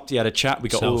he stopped, he had a chat. We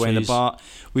got all the way in the bar.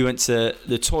 We went to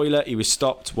the toilet. He was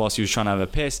stopped whilst he was trying to have a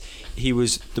piss. He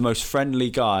was the most friendly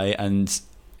guy, and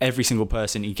every single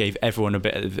person, he gave everyone a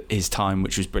bit of his time,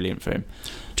 which was brilliant for him.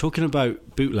 Talking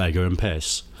about Bootlegger and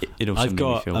piss, it also made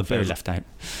me feel very left out.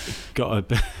 Got a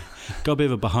bit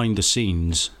of a behind the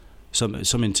scenes,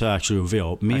 something to actually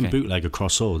reveal. Me and Bootlegger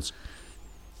crossed swords.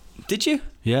 Did you?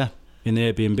 Yeah, in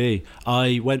the Airbnb.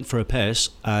 I went for a piss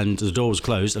and the door was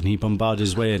closed, and he bombarded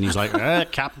his way in. He's like,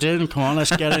 Captain, come on,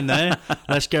 let's get in there.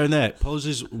 Let's go in there. Pulls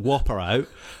his whopper out,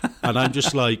 and I'm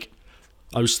just like,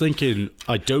 I was thinking,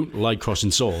 I don't like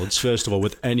crossing swords, first of all,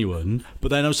 with anyone. But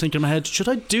then I was thinking in my head, should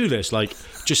I do this? Like,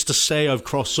 just to say I've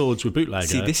crossed swords with Bootlegger?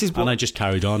 See, and I just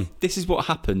carried on. This is what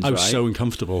happens, I was so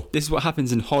uncomfortable. This is what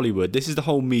happens in Hollywood. This is the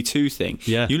whole Me Too thing.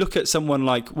 Yeah. You look at someone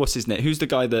like, what's his name? Who's the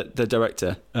guy, the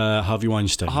director? Harvey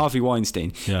Weinstein. Harvey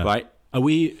Weinstein, right? Are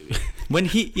we... When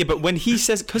he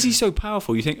says, because he's so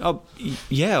powerful, you think, oh,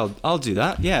 yeah, I'll do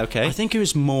that. Yeah, okay. I think it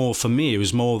was more, for me, it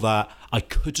was more that I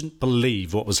couldn't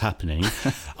believe what was happening.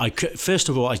 First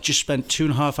of all, I just spent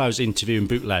 2.5 hours interviewing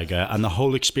Bootlegger, and the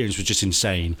whole experience was just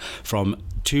insane. From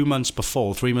 3 months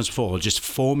before, just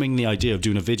forming the idea of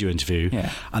doing a video interview,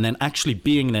 and then actually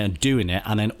being there and doing it,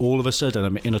 and then all of a sudden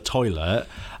I'm in a toilet,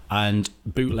 and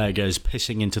Bootlegger is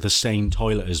pissing into the same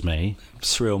toilet as me.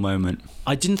 Surreal moment.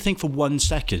 I didn't think for 1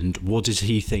 second, what does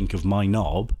he think of my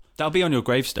knob? That'll be on your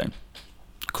gravestone.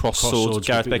 Cross swords.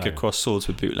 Gareth Baker, Bootlegger. cross swords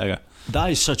with Bootlegger.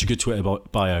 That is such a good Twitter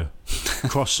bio.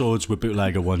 Cross swords with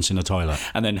Bootlegger once in a toilet.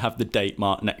 And then have the date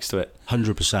marked next to it.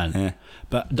 100%. Yeah.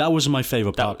 But that wasn't my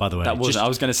favourite part, by the way. That wasn't. I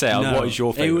was going to say, what is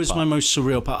your favourite part? It was my most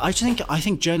surreal part. I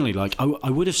think generally, like, I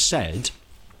would have said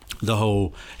the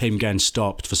whole him getting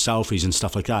stopped for selfies and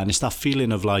stuff like that. And it's that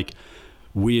feeling of, like,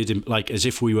 weird, like, as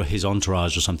if we were his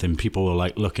entourage or something. People were,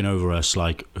 like, looking over us,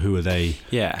 like, who are they?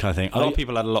 Yeah. Kind of thing. A lot of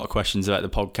people had a lot of questions about the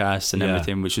podcast and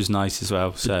everything, which was nice as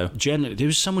well. So generally, there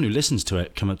was someone who listens to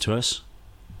it come up to us.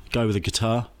 Guy with a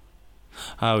guitar.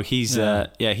 Oh, he's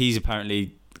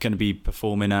apparently going to be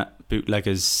performing at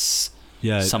Bootlegger's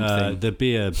something.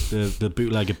 The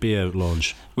Bootlegger beer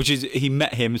launch. Which is, he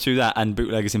met him through that, and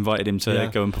Bootlegger's invited him to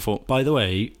go and perform. By the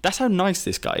way, that's how nice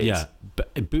this guy is. Yeah,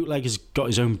 but Bootlegger's got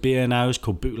his own beer now. It's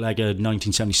called Bootlegger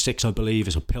 1976, I believe.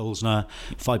 It's a Pilsner,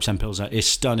 5% Pilsner. It's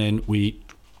stunning. We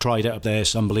tried it up there.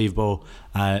 It's unbelievable.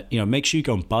 Make sure you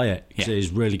go and buy it. It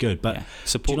is really good. But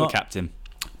support the captain.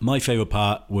 My favourite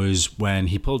part was when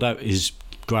he pulled out his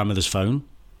grandmother's phone,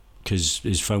 because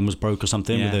his phone was broke or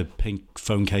something, with a pink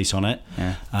phone case on it,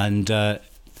 and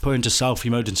put into selfie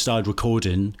mode and started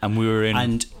recording. And we were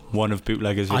in one of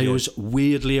Bootlegger's videos. I was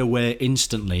weirdly aware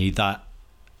instantly that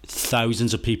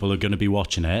thousands of people are going to be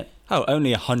watching it. Oh,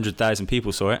 only 100,000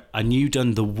 people saw it. And you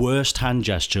done the worst hand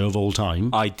gesture of all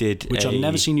time. I did. Which I've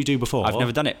never seen you do before. I've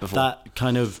never done it before. That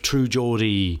kind of True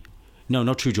Geordie... No,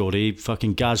 not True Geordie.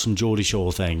 Fucking Gaz from Geordie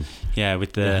Shore thing. Yeah,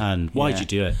 with the hand. Why'd you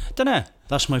do it? Don't know.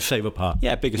 That's my favourite part.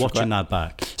 Yeah, biggest watching regret. that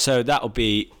back. So that'll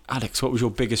be, Alex, what was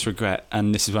your biggest regret?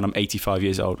 And this is when I'm 85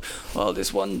 years old. Well,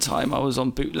 this one time I was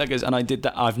on Bootleggers and I did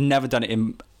that. I've never done it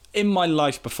in my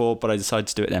life before, but I decided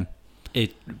to do it then.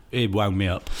 It wound me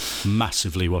up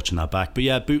massively watching that back. But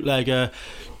yeah, Bootlegger,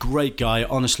 great guy.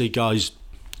 Honestly, guys,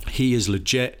 he is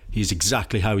legit. He's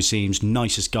exactly how he seems.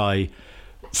 Nicest guy.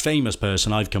 Famous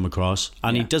person I've come across,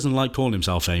 and he doesn't like calling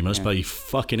himself famous, but he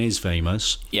fucking is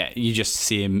famous. Yeah, you just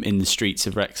see him in the streets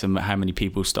of Wrexham, how many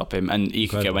people stop him, and he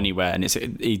could go anywhere, and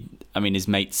his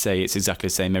mates say it's exactly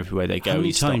the same everywhere they go. How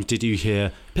many times did you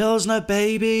hear "Pilsner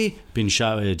baby" being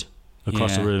shouted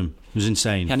across the room? It was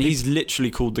insane. And he's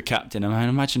literally called the captain. I mean,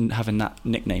 imagine having that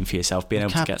nickname for yourself, being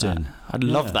able to get that. I'd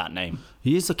love that name.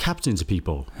 He is the captain to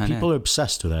people. People are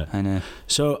obsessed with it. I know.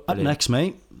 So up next,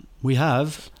 mate, we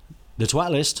have the Twat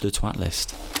List. The Twat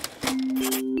List.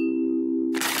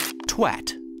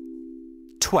 Twat.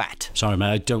 Sorry,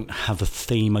 mate, I don't have a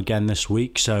theme again this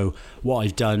week. So what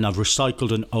I've done, I've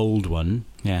recycled an old one.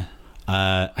 Yeah.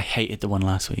 I hated the one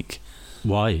last week.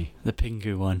 Why? The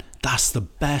Pingu one. That's the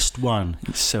best one.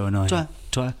 It's so annoying. Twat,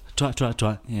 twat, twat, twat,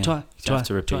 twat, Yeah. twat, You have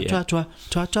to repeat it. twat, twat,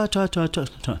 twat, twat, twat, twat, twat,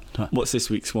 twat, twat. What's this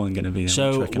week's one going to be then?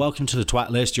 So, welcome to the Twat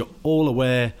List. You're all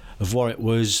aware of what it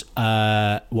was,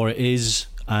 what it is,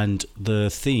 and the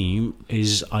theme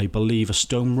is, I believe, a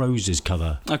Stone Roses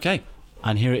cover. Okay.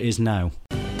 And here it is now.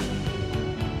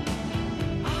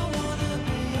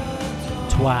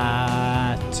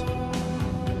 Twat.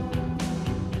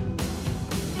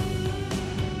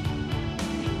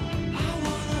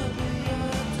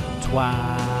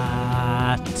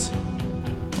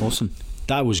 Twat. Awesome.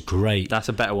 That was great. That's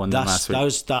a better one than last week.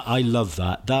 I love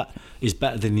that. That is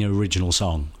better than the original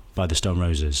song by the Stone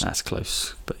Roses. That's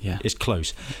close, but yeah. It's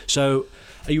close. So,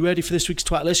 are you ready for this week's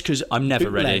Twat List? Because I'm never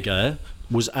ready. Bootlegger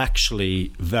was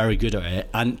actually very good at it.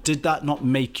 And did that not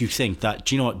make you think that,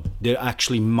 do you know what, there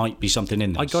actually might be something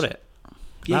in this? I got it.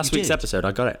 Yeah, last you week's did. episode,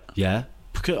 I got it. Yeah?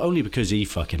 Only because he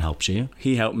fucking helps you.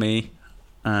 He helped me.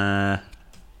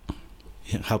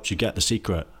 He helped you get the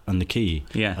secret and the key.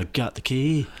 Yeah. I got the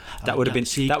key. That would have been.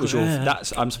 That was your.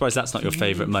 I'm surprised that's not your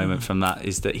favourite moment from that.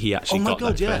 Is that he actually got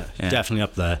that. Yeah. Definitely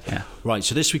up there. Yeah. Right.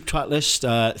 So this week's Twat List,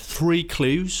 3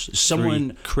 clues.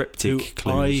 Someone cryptic who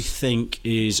clues. I think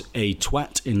is a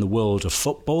twat in the world of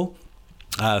football.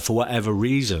 For whatever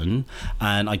reason,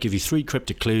 and I give you 3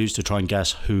 cryptic clues to try and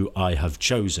guess who I have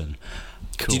chosen.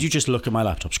 Cool. Did you just look at my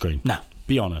laptop screen? No.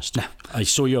 Be honest. No. I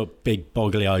saw your big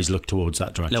boggly eyes look towards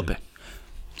that direction. A little bit.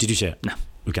 Did you see it? No.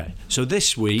 Okay. So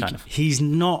this week, Kind of. he's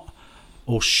not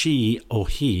or she or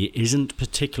he isn't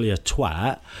particularly a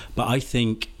twat, but I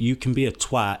think you can be a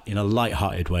twat in a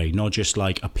light-hearted way, not just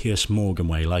like a Piers Morgan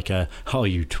way, like a, oh,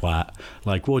 you twat,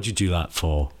 like, what'd you do that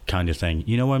for kind of thing.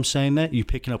 You know what I'm saying there? You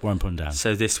picking up what I'm putting down?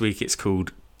 So this week it's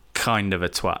called kind of a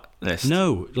twat list.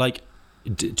 No, like,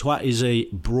 twat is a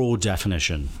broad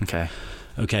definition.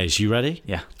 Okay, so you ready?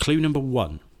 Yeah. Clue number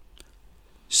 1.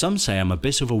 Some say I'm a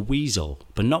bit of a weasel,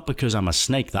 but not because I'm a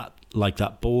snake like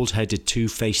that bald-headed,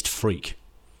 two-faced freak.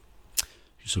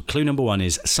 So clue number 1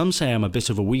 is, some say I'm a bit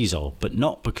of a weasel, but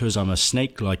not because I'm a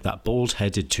snake like that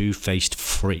bald-headed, two-faced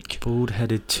freak.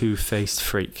 Bald-headed, two-faced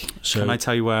freak. So can I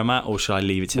tell you where I'm at, or should I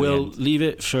leave it to the We'll end? leave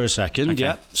it for a second, Okay.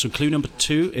 yeah. So clue number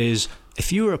 2 is,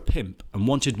 if you were a pimp and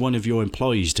wanted one of your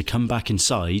employees to come back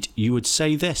inside, you would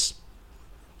say this.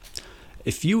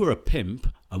 If you were a pimp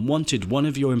and wanted one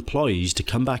of your employees to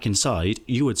come back inside,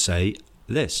 you would say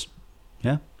this.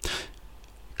 Yeah?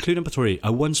 Clue number 3. I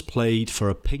once played for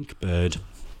a pink bird.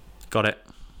 Got it.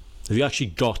 Have you actually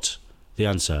got the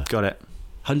answer? Got it.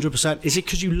 100%. Is it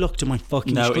because you looked at my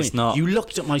fucking No, screen? it's not. You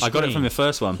looked at my screen. I got it from your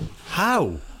first one.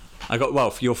 How? I got, well,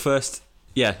 for your first...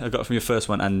 Yeah, I got it from your first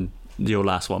one and your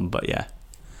last one, but yeah.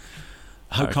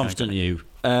 How Okay, confident are you?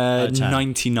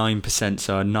 99%,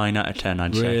 so a 9 out of 10,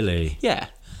 I'd say. Really? Yeah.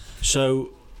 So,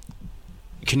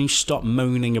 can you stop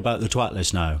moaning about the twat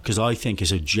list now? Because I think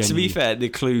it's a genuine... To be fair, the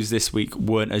clues this week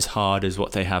weren't as hard as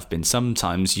what they have been.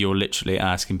 Sometimes you're literally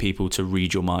asking people to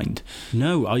read your mind.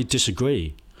 No, I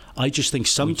disagree. I just think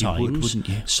sometimes, Well, you would, wouldn't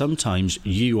you? sometimes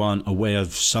you aren't aware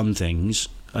of some things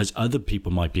as other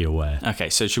people might be aware. Okay,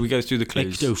 so should we go through the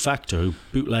clues? Icto facto,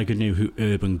 bootlegger knew who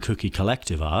Urban Cookie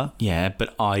Collective are, Yeah,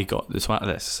 but I got the twat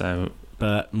list, so...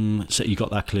 but so you got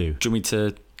that clue. Do you want me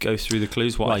to go through the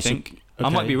clues, what I Right, so- think? I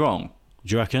okay. might be wrong.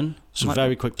 Do you reckon? So Might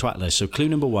very quick twat list. So clue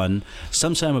number 1,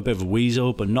 some say I'm a bit of a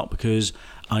weasel, but not because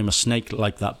I'm a snake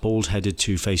like that bald-headed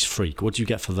two-faced freak. What do you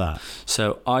get for that?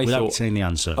 So I Without thought... saying the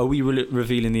answer. Are we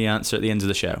revealing the answer at the end of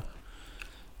the show?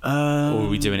 Or are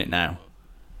we doing it now?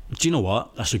 Do you know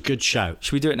what? That's a good shout.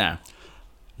 Should we do it now?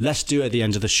 Let's do it at the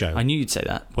end of the show. I knew you'd say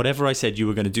that. Whatever I said, you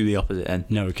were going to do the opposite then.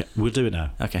 No, okay. We'll do it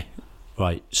now. Okay.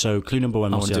 Right. So clue number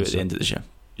 1, I what's want to the do it at answer? the end of the show.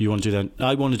 You want to do that?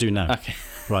 I want to do now. Okay.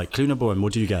 Right. Clue number 1,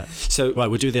 what do you get? So... Right,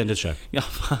 we'll do the end of the show. Yeah,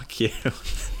 fuck you.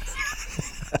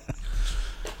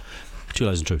 2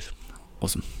 Lies and Truth.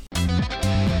 Awesome.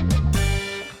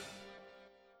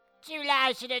 2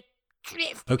 Lies and a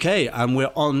Truth. Okay, and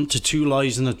we're on to 2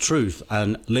 Lies and the Truth.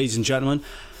 And ladies and gentlemen,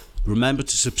 remember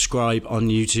to subscribe on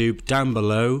YouTube down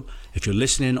below. If you're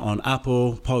listening on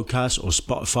Apple Podcasts or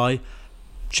Spotify,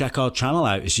 check our channel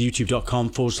out. It's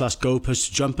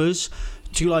youtube.com/goalpost jumpers.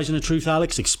 2 Lies and the Truth,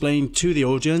 Alex. Explain to the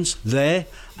audience there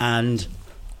and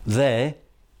there.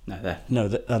 No, there. No,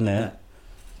 and there.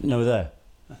 No, there.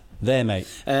 There, mate.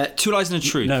 2 Lies and a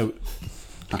Truth. No,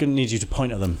 I'm going to need you to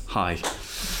point at them. Hi.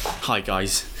 Hi,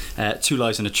 guys. 2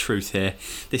 Lies and a Truth here.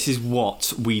 This is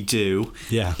what we do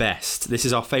Yeah. best. This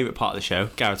is our favourite part of the show,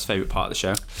 Garrett's favourite part of the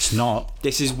show. It's not.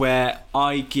 This is where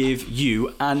I give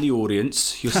you and the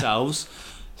audience, yourselves,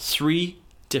 3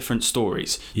 different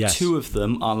stories. Yes. 2 of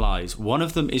them are lies. 1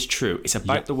 of them is true. It's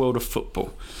about the world of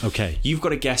football. Okay. You've got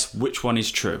to guess which one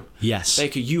is true. Yes.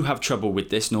 Baker, you have trouble with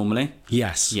this normally.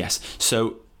 Yes. Yes.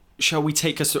 So, shall we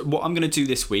take us... What I'm going to do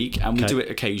this week, and we Okay. do it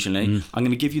occasionally, I'm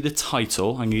going to give you the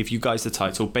title. I'm going to give you guys the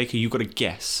title. Baker, you've got to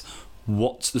guess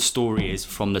what the story is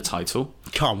from the title.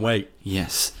 Can't wait.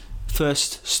 Yes.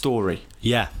 First story.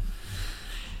 Yeah.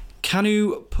 Can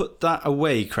you put that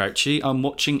away, Crouchy? I'm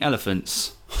watching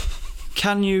elephants.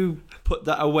 Can you put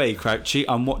that away, Crouchy?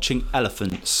 I'm watching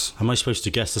elephants. Am I supposed to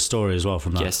guess the story as well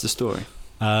from that? Guess the story.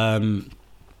 Um,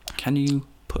 Can you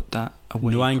put that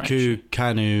away, Nwanku Crouchy?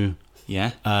 Kanu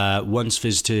Yeah? once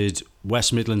visited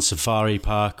West Midlands Safari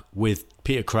Park with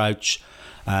Peter Crouch,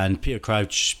 and Peter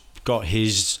Crouch got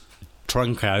his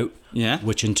trunk out, Yeah?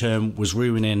 which in turn was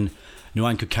ruining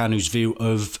Nwanku Kanu's view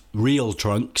of real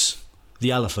trunks,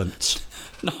 the elephants.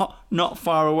 Not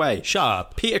far away. Shut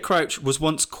up. Peter Crouch was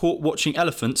once caught watching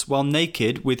elephants while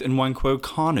naked with Nwankwo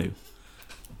Kanu.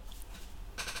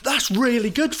 That's really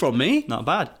good from me. Not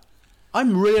bad.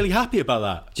 I'm really happy about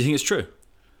that. Do you think it's true?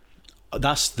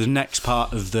 That's the next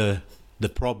part of the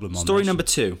problem on Story this. number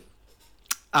 2.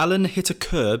 Alan hit a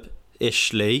curb,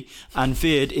 Ishley, and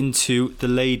veered into the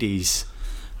ladies.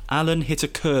 Alan hit a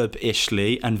curb,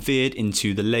 Ishley, and veered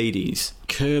into the ladies.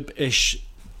 Curb-ish.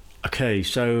 Okay,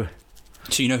 so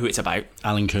So you know who it's about?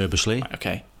 Alan Kirbishley. Right,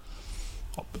 okay.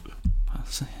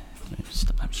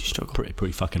 Sometimes you struggle.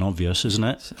 Pretty fucking obvious, isn't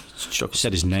it? Struggle.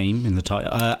 Said his name in the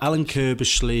title. Alan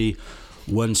Kirbishley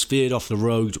once veered off the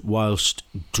road whilst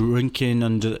driving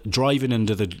under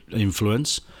the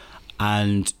influence,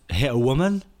 and hit a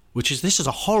woman, this is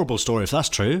a horrible story if that's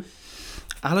true.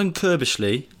 Alan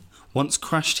Kirbishley once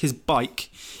crashed his bike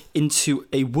into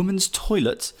a woman's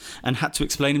toilet and had to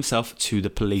explain himself to the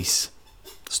police.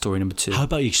 Story number 2. How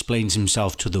about he explains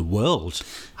himself to the world?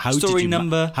 How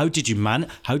did you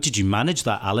manage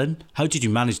that, Alan? How did you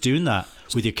manage doing that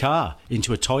with your car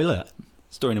into a toilet?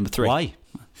 Story number 3. Why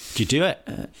did you do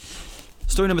it?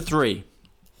 Story number 3.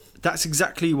 That's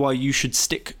exactly why you should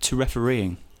stick to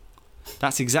refereeing.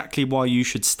 That's exactly why you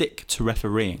should stick to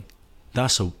refereeing.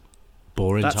 That's a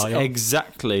boring title.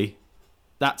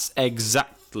 That's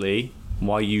exactly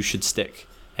why you should stick.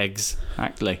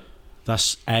 Exactly.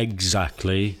 That's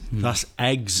exactly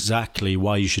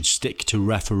why you should stick to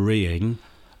refereeing.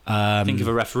 Think of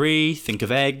a referee, think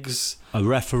of eggs. A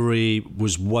referee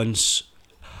was once...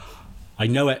 I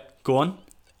know it. Go on.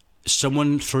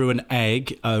 Someone threw an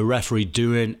egg at a referee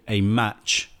doing a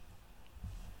match.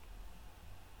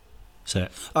 That's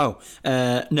it.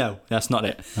 No, that's not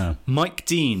it. Oh. Mike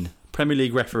Dean, Premier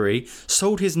League referee,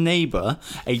 sold his neighbour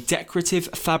a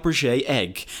decorative Fabergé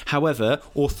egg. However,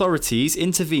 authorities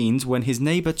intervened when his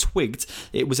neighbour twigged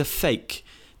it was a fake.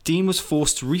 Dean was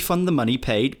forced to refund the money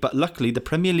paid, but luckily the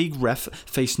Premier League ref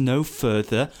faced no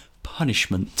further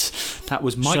punishment. That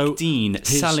was Mike Dean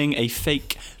selling a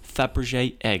fake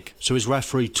Fabergé egg. So his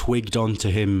referee twigged onto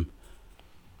him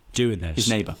doing this? His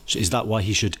neighbour. So is that why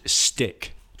he should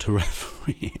stick to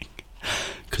refereeing?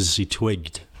 Because he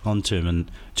twigged onto him, and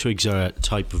twigs are a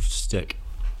type of stick.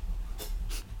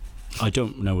 I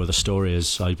don't know where the story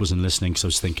is. I wasn't listening because I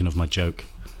was thinking of my joke.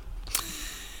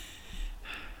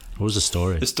 What was the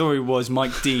story? The story was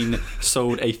Mike Dean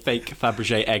sold a fake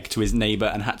Fabergé egg to his neighbour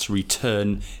and had to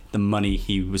return the money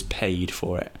he was paid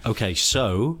for it. Okay,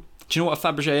 so... Do you know what a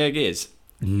Fabergé egg is?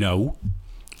 No.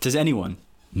 Does anyone?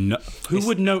 No. Who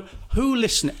would know? Who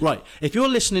listen? Right. If you're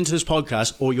listening to this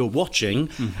podcast or you're watching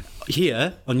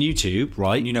here on YouTube,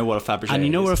 right? And you know what a Fabergé egg is. And you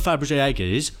know what a Fabergé egg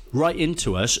is, write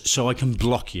into us so I can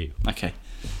block you. Okay.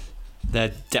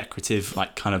 They're decorative,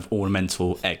 like kind of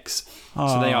ornamental eggs.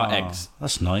 So they are eggs.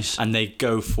 That's nice. And they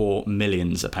go for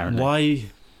millions, apparently.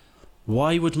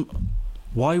 Why would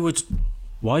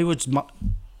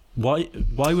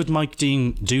Mike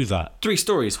Dean do that? 3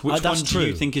 stories. Which one do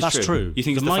you think is that's true? You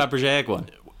think it's the Fabergé egg one?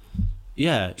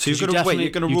 Yeah. So you're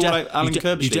going to rule out Alan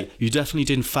Kirbishley? You definitely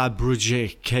didn't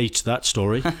fabricate that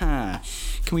story. Can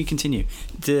we continue?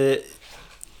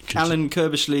 Alan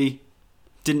Kirbishley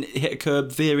didn't hit a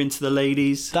curb, veer into the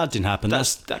ladies. That didn't happen.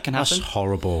 That can happen. That's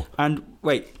horrible. And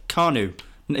wait, Kanu,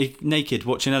 naked,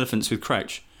 watching elephants with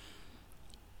Crouch.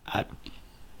 I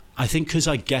think because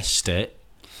I guessed it,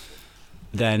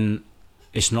 then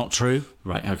it's not true.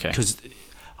 Right, okay. Because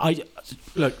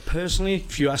look, personally,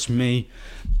 if you ask me,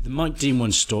 the Mike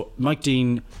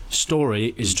Dean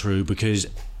story is true because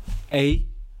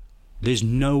there's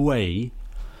no way,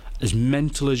 as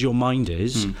mental as your mind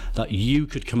is, that you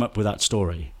could come up with that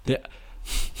story.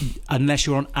 Unless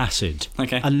you're on acid.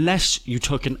 Okay. Unless you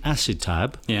took an acid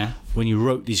tab when you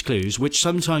wrote these clues, which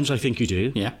sometimes I think you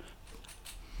do. Yeah.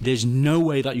 There's no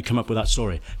way that you come up with that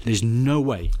story. There's no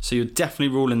way. So you're definitely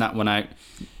ruling that one out.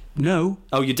 No.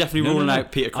 Oh, you're definitely ruling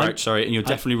out Peter Crouch, and you're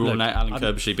definitely ruling out Alan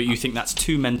Kirbishley, but you think that's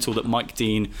too mental that Mike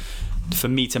Dean, for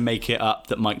me to make it up,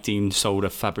 that Mike Dean sold a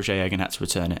Fabergé egg and had to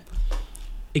return it.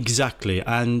 Exactly.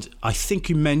 And I think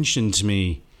you mentioned to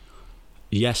me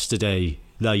yesterday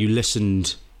that you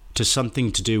listened to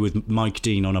something to do with Mike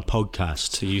Dean on a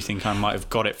podcast. So you think I might have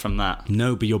got it from that?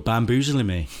 No, but you're bamboozling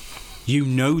me. You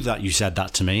know that you said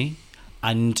that to me,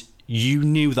 and you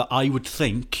knew that I would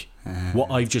think what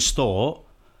I've just thought.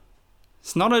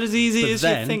 It's not as easy as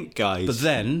you think, guys.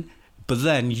 But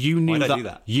then you knew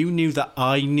that you knew that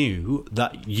I knew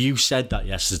that you said that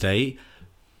yesterday,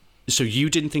 so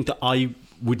you didn't think that I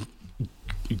would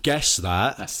guess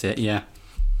that. That's it, yeah.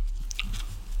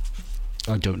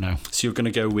 I don't know. So you're going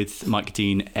to go with Mike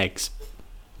Dean eggs.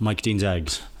 Mike Dean's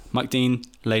eggs. Mike Dean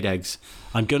laid eggs.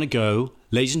 I'm going to go,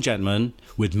 ladies and gentlemen,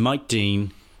 with Mike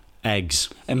Dean eggs.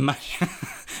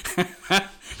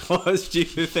 What a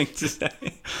stupid thing to say.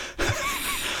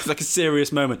 It's like a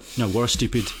serious moment. No, what a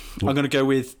stupid... I'm going to go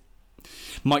with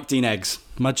Mike Dean eggs.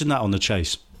 Imagine that on The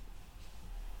Chase.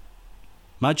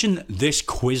 Imagine this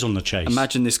quiz on The Chase.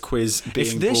 Imagine this quiz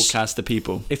being broadcast to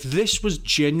people. If this was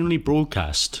genuinely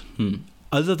broadcast,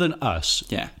 other than us,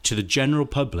 to the general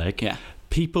public,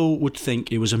 people would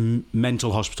think it was a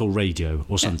mental hospital radio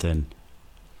or something.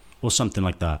 Or something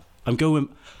like that. I'm going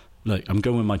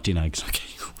with Mike Dean eggs.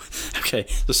 Okay.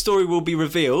 The story will be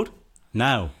revealed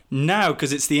now,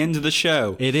 because it's the end of the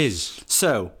show. It is.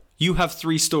 So you have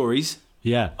 3 stories.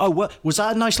 Yeah. Oh, what was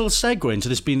that? A nice little segue into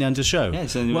this being the end of the show. Yeah,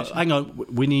 it's the end of the show. Hang on.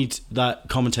 We need that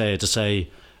commentator to say,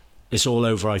 "It's all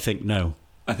over." I think no.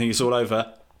 I think it's all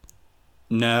over.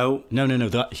 No. No.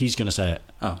 That he's going to say it.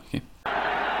 Oh, okay.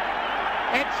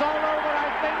 It's all over, I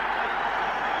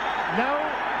think.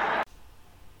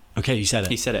 No. Okay, he said it.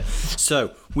 He said it.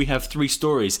 So, we have 3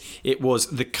 stories. It was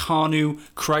the Carnu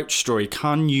Crouch story.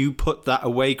 Can you put that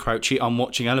away, Crouchy? I'm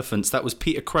watching elephants. That was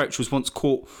Peter Crouch was once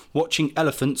caught watching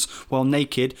elephants while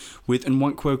naked with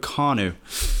Nwankwo Kanu.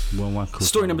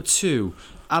 Story number 2.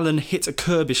 Alan hit a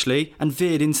Kirbishley and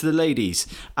veered into the ladies.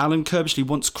 Alan Kirbishley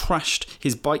once crashed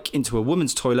his bike into a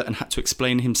woman's toilet and had to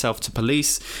explain himself to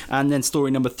police. And then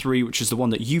story number 3, which is the one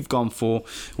that you've gone for,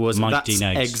 was Mike that's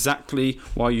Dean Eggs. exactly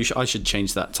why I should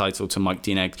change that title to Mike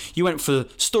Dean Eggs. You went for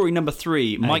story number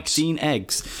 3, Mike Dean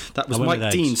Eggs. That was I went Mike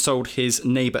with Dean eggs. sold his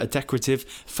neighbour a decorative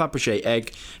Fabergé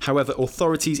egg. However,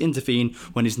 authorities intervened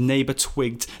when his neighbour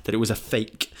twigged that it was a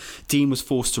fake. Dean was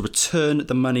forced to return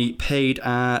the money paid,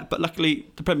 but luckily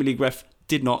the Premier League ref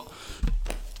did not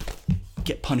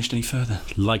get punished any further.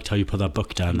 Liked how you put that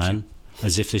book down then,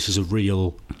 as if this is a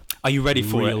real Are you ready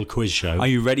for real it? quiz show. Are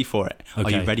you ready for it? Are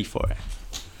Okay. you ready for it?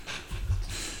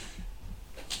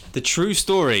 The true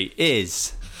story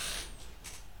is...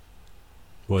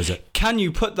 What is it? Can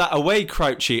you put that away,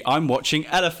 Crouchy? I'm watching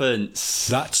elephants.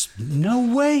 That's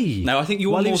no way. No, I think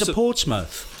you're While he more was so- at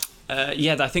Portsmouth.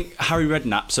 Yeah, I think Harry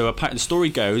Redknapp. So apparently the story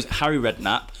goes, Harry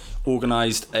Redknapp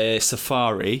organised a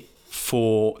safari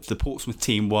for the Portsmouth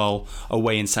team while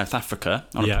away in South Africa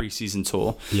on Yeah. a pre-season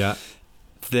tour. Yeah.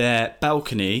 Their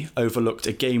balcony overlooked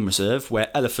a game reserve where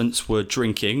elephants were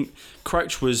drinking.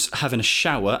 Crouch was having a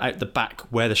shower out the back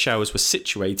where the showers were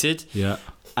situated. Yeah.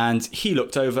 And he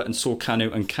looked over and saw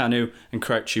Kanu and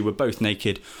Crouchy were both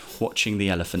naked watching the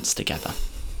elephants together.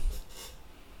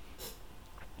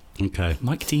 Okay.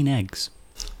 Mike Dean Eggs.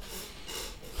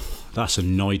 That's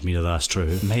annoyed me that that's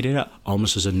true. Made it up.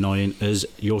 Almost as annoying as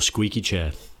your squeaky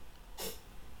chair.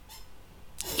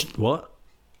 What?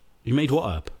 You made what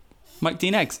up? Mike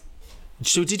Dean Eggs.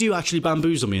 So did you actually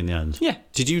bamboozle me in the end? Yeah.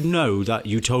 Did you know that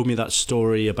you told me that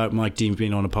story about Mike Dean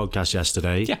being on a podcast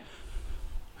yesterday? Yeah.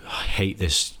 I hate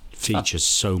this feature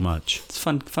so much. It's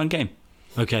a fun game.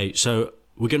 Okay, so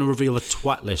we're going to reveal the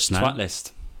twat list now. Twat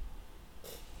list.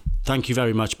 Thank you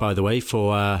very much, by the way,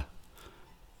 for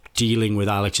dealing with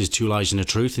Alex's 2 lies and a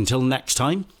truth. Until next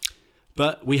time.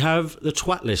 But we have the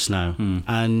twat list now.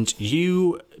 And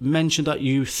you mentioned that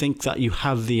you think that you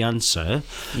have the answer.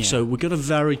 Yeah. So we're going to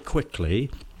very quickly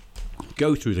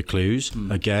go through the clues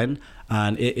again.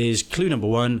 And it is clue number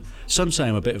 1. Some say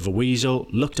I'm a bit of a weasel.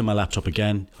 Looked at my laptop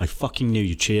again. I fucking knew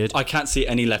you cheered. I can't see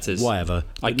any letters. Whatever.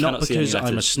 I But cannot not see any because I'm a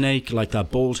letters. snake like that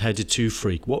bald-headed 2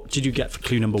 freak. What did you get for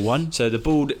clue number 1? So the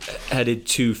bald-headed,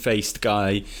 two-faced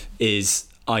guy is,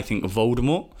 I think,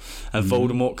 Voldemort. And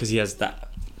Voldemort, because he has that...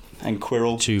 And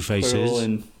Quirrell. 2 faces. Quirrell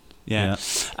and, yeah. Yeah.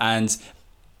 And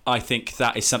I think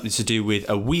that is something to do with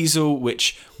a weasel,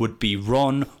 which would be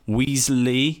Ron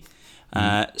Weasley.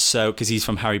 So, because he's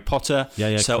from Harry Potter.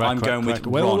 Yeah. So correct, I'm correct, going correct.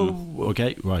 with Wait, Ron.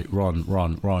 okay, right, Ron.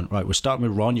 Right, we're starting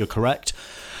with Ron. You're correct.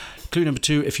 Clue number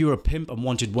 2. If you were a pimp and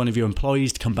wanted one of your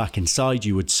employees to come back inside,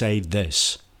 you would say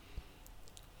this.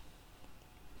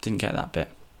 Didn't get that bit.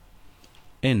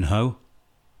 In ho.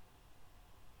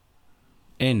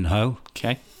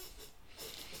 Okay.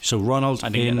 So Ronald I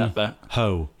didn't in get that bit.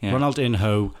 ho. Yeah. Ronald in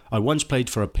ho. I once played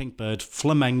for a Pinkbird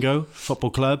Flamengo football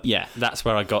club. Yeah, that's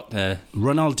where I got the...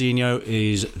 Ronaldinho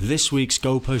is this week's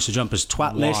Goalposter Jumpers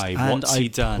twat list. Why? And What's he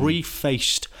done?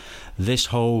 prefaced this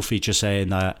whole feature saying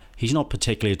that he's not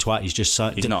particularly a twat. He's just...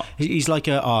 He's not. He's like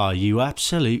a, you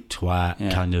absolute twat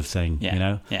Yeah. kind of thing, Yeah. you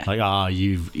know? Yeah. Like,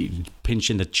 you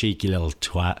pinching the cheeky little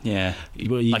twat. Yeah.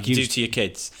 Well, Like you do used- to your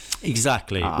kids.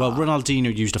 Exactly. Well,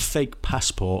 Ronaldinho used a fake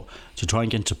passport to try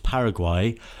and get into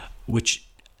Paraguay, which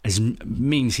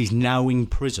means he's now in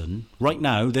prison. Right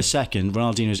now, this second,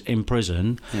 Ronaldinho's in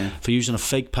prison Yeah. for using a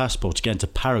fake passport to get into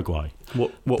Paraguay.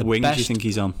 What The wing do you best think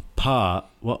he's on?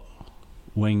 What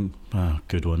wing? Oh,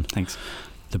 good one. Thanks.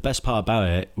 The best part about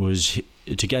it was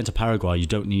to get into Paraguay, you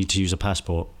don't need to use a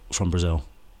passport from Brazil.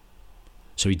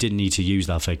 So he didn't need to use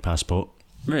that fake passport.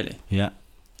 Really? Yeah.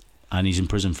 And he's in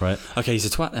prison for it. Okay, he's a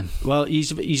twat then. Well, he's.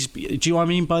 Do you know what I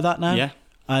mean by that now? Yeah.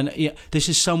 And yeah, this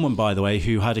is someone, by the way,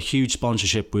 who had a huge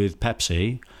sponsorship with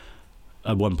Pepsi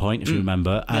at one point, if you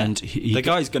remember. And he The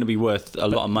guy's going to be worth a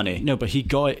lot of money. No, but he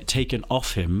got it taken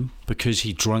off him because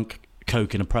he drank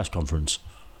Coke in a press conference.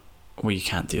 Well, you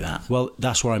can't do that. Well,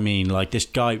 that's what I mean. Like, this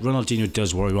guy, Ronaldinho,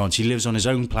 does what he wants. He lives on his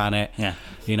own planet. Yeah.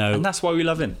 You know. And that's why we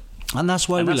love him. And that's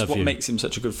why And we that's love what you. makes him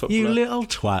such a good footballer. You little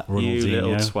twat, Ronaldinho. You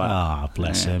little twat. Ah,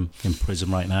 bless Yeah. him. In prison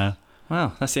right now.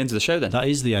 Wow, that's the end of the show then. That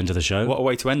is the end of the show. What a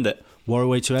way to end it. What a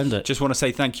way to end it. Just want to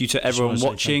say thank you to everyone wanna say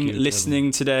watching, thank you to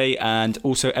listening today, and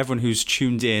also everyone who's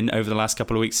tuned in over the last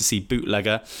couple of weeks to see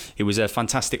Bootlegger. It was a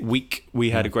fantastic week.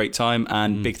 We had a great time,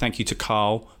 and big thank you to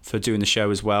Carl for doing the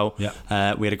show as well.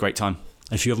 Yeah. We had a great time.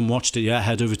 If you haven't watched it yet,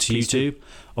 head over to Please YouTube,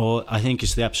 or I think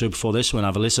it's the episode before this one,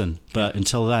 have a listen. But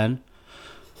until then,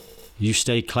 you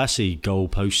stay classy,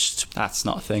 goalpost. That's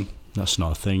not a thing. That's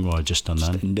not a thing, what I just done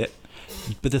then. End it.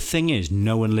 But the thing is,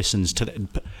 no one listens to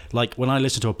like when I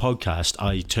listen to a podcast,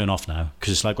 I turn off now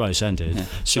because it's like, right, it's ended. Yeah.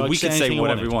 So we I can say anything I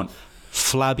whatever we wanted. want.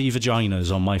 Flabby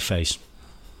vaginas on my face.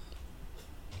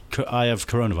 I have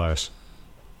coronavirus.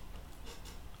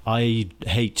 I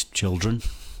hate children.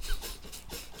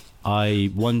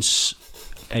 I once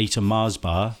ate a Mars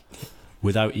bar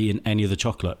without eating any of the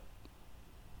chocolate.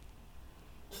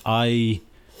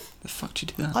 The fuck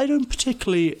did you do that? I don't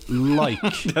particularly like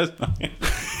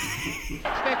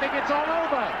Stepping, it's all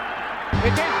over.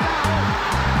 It is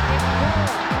now.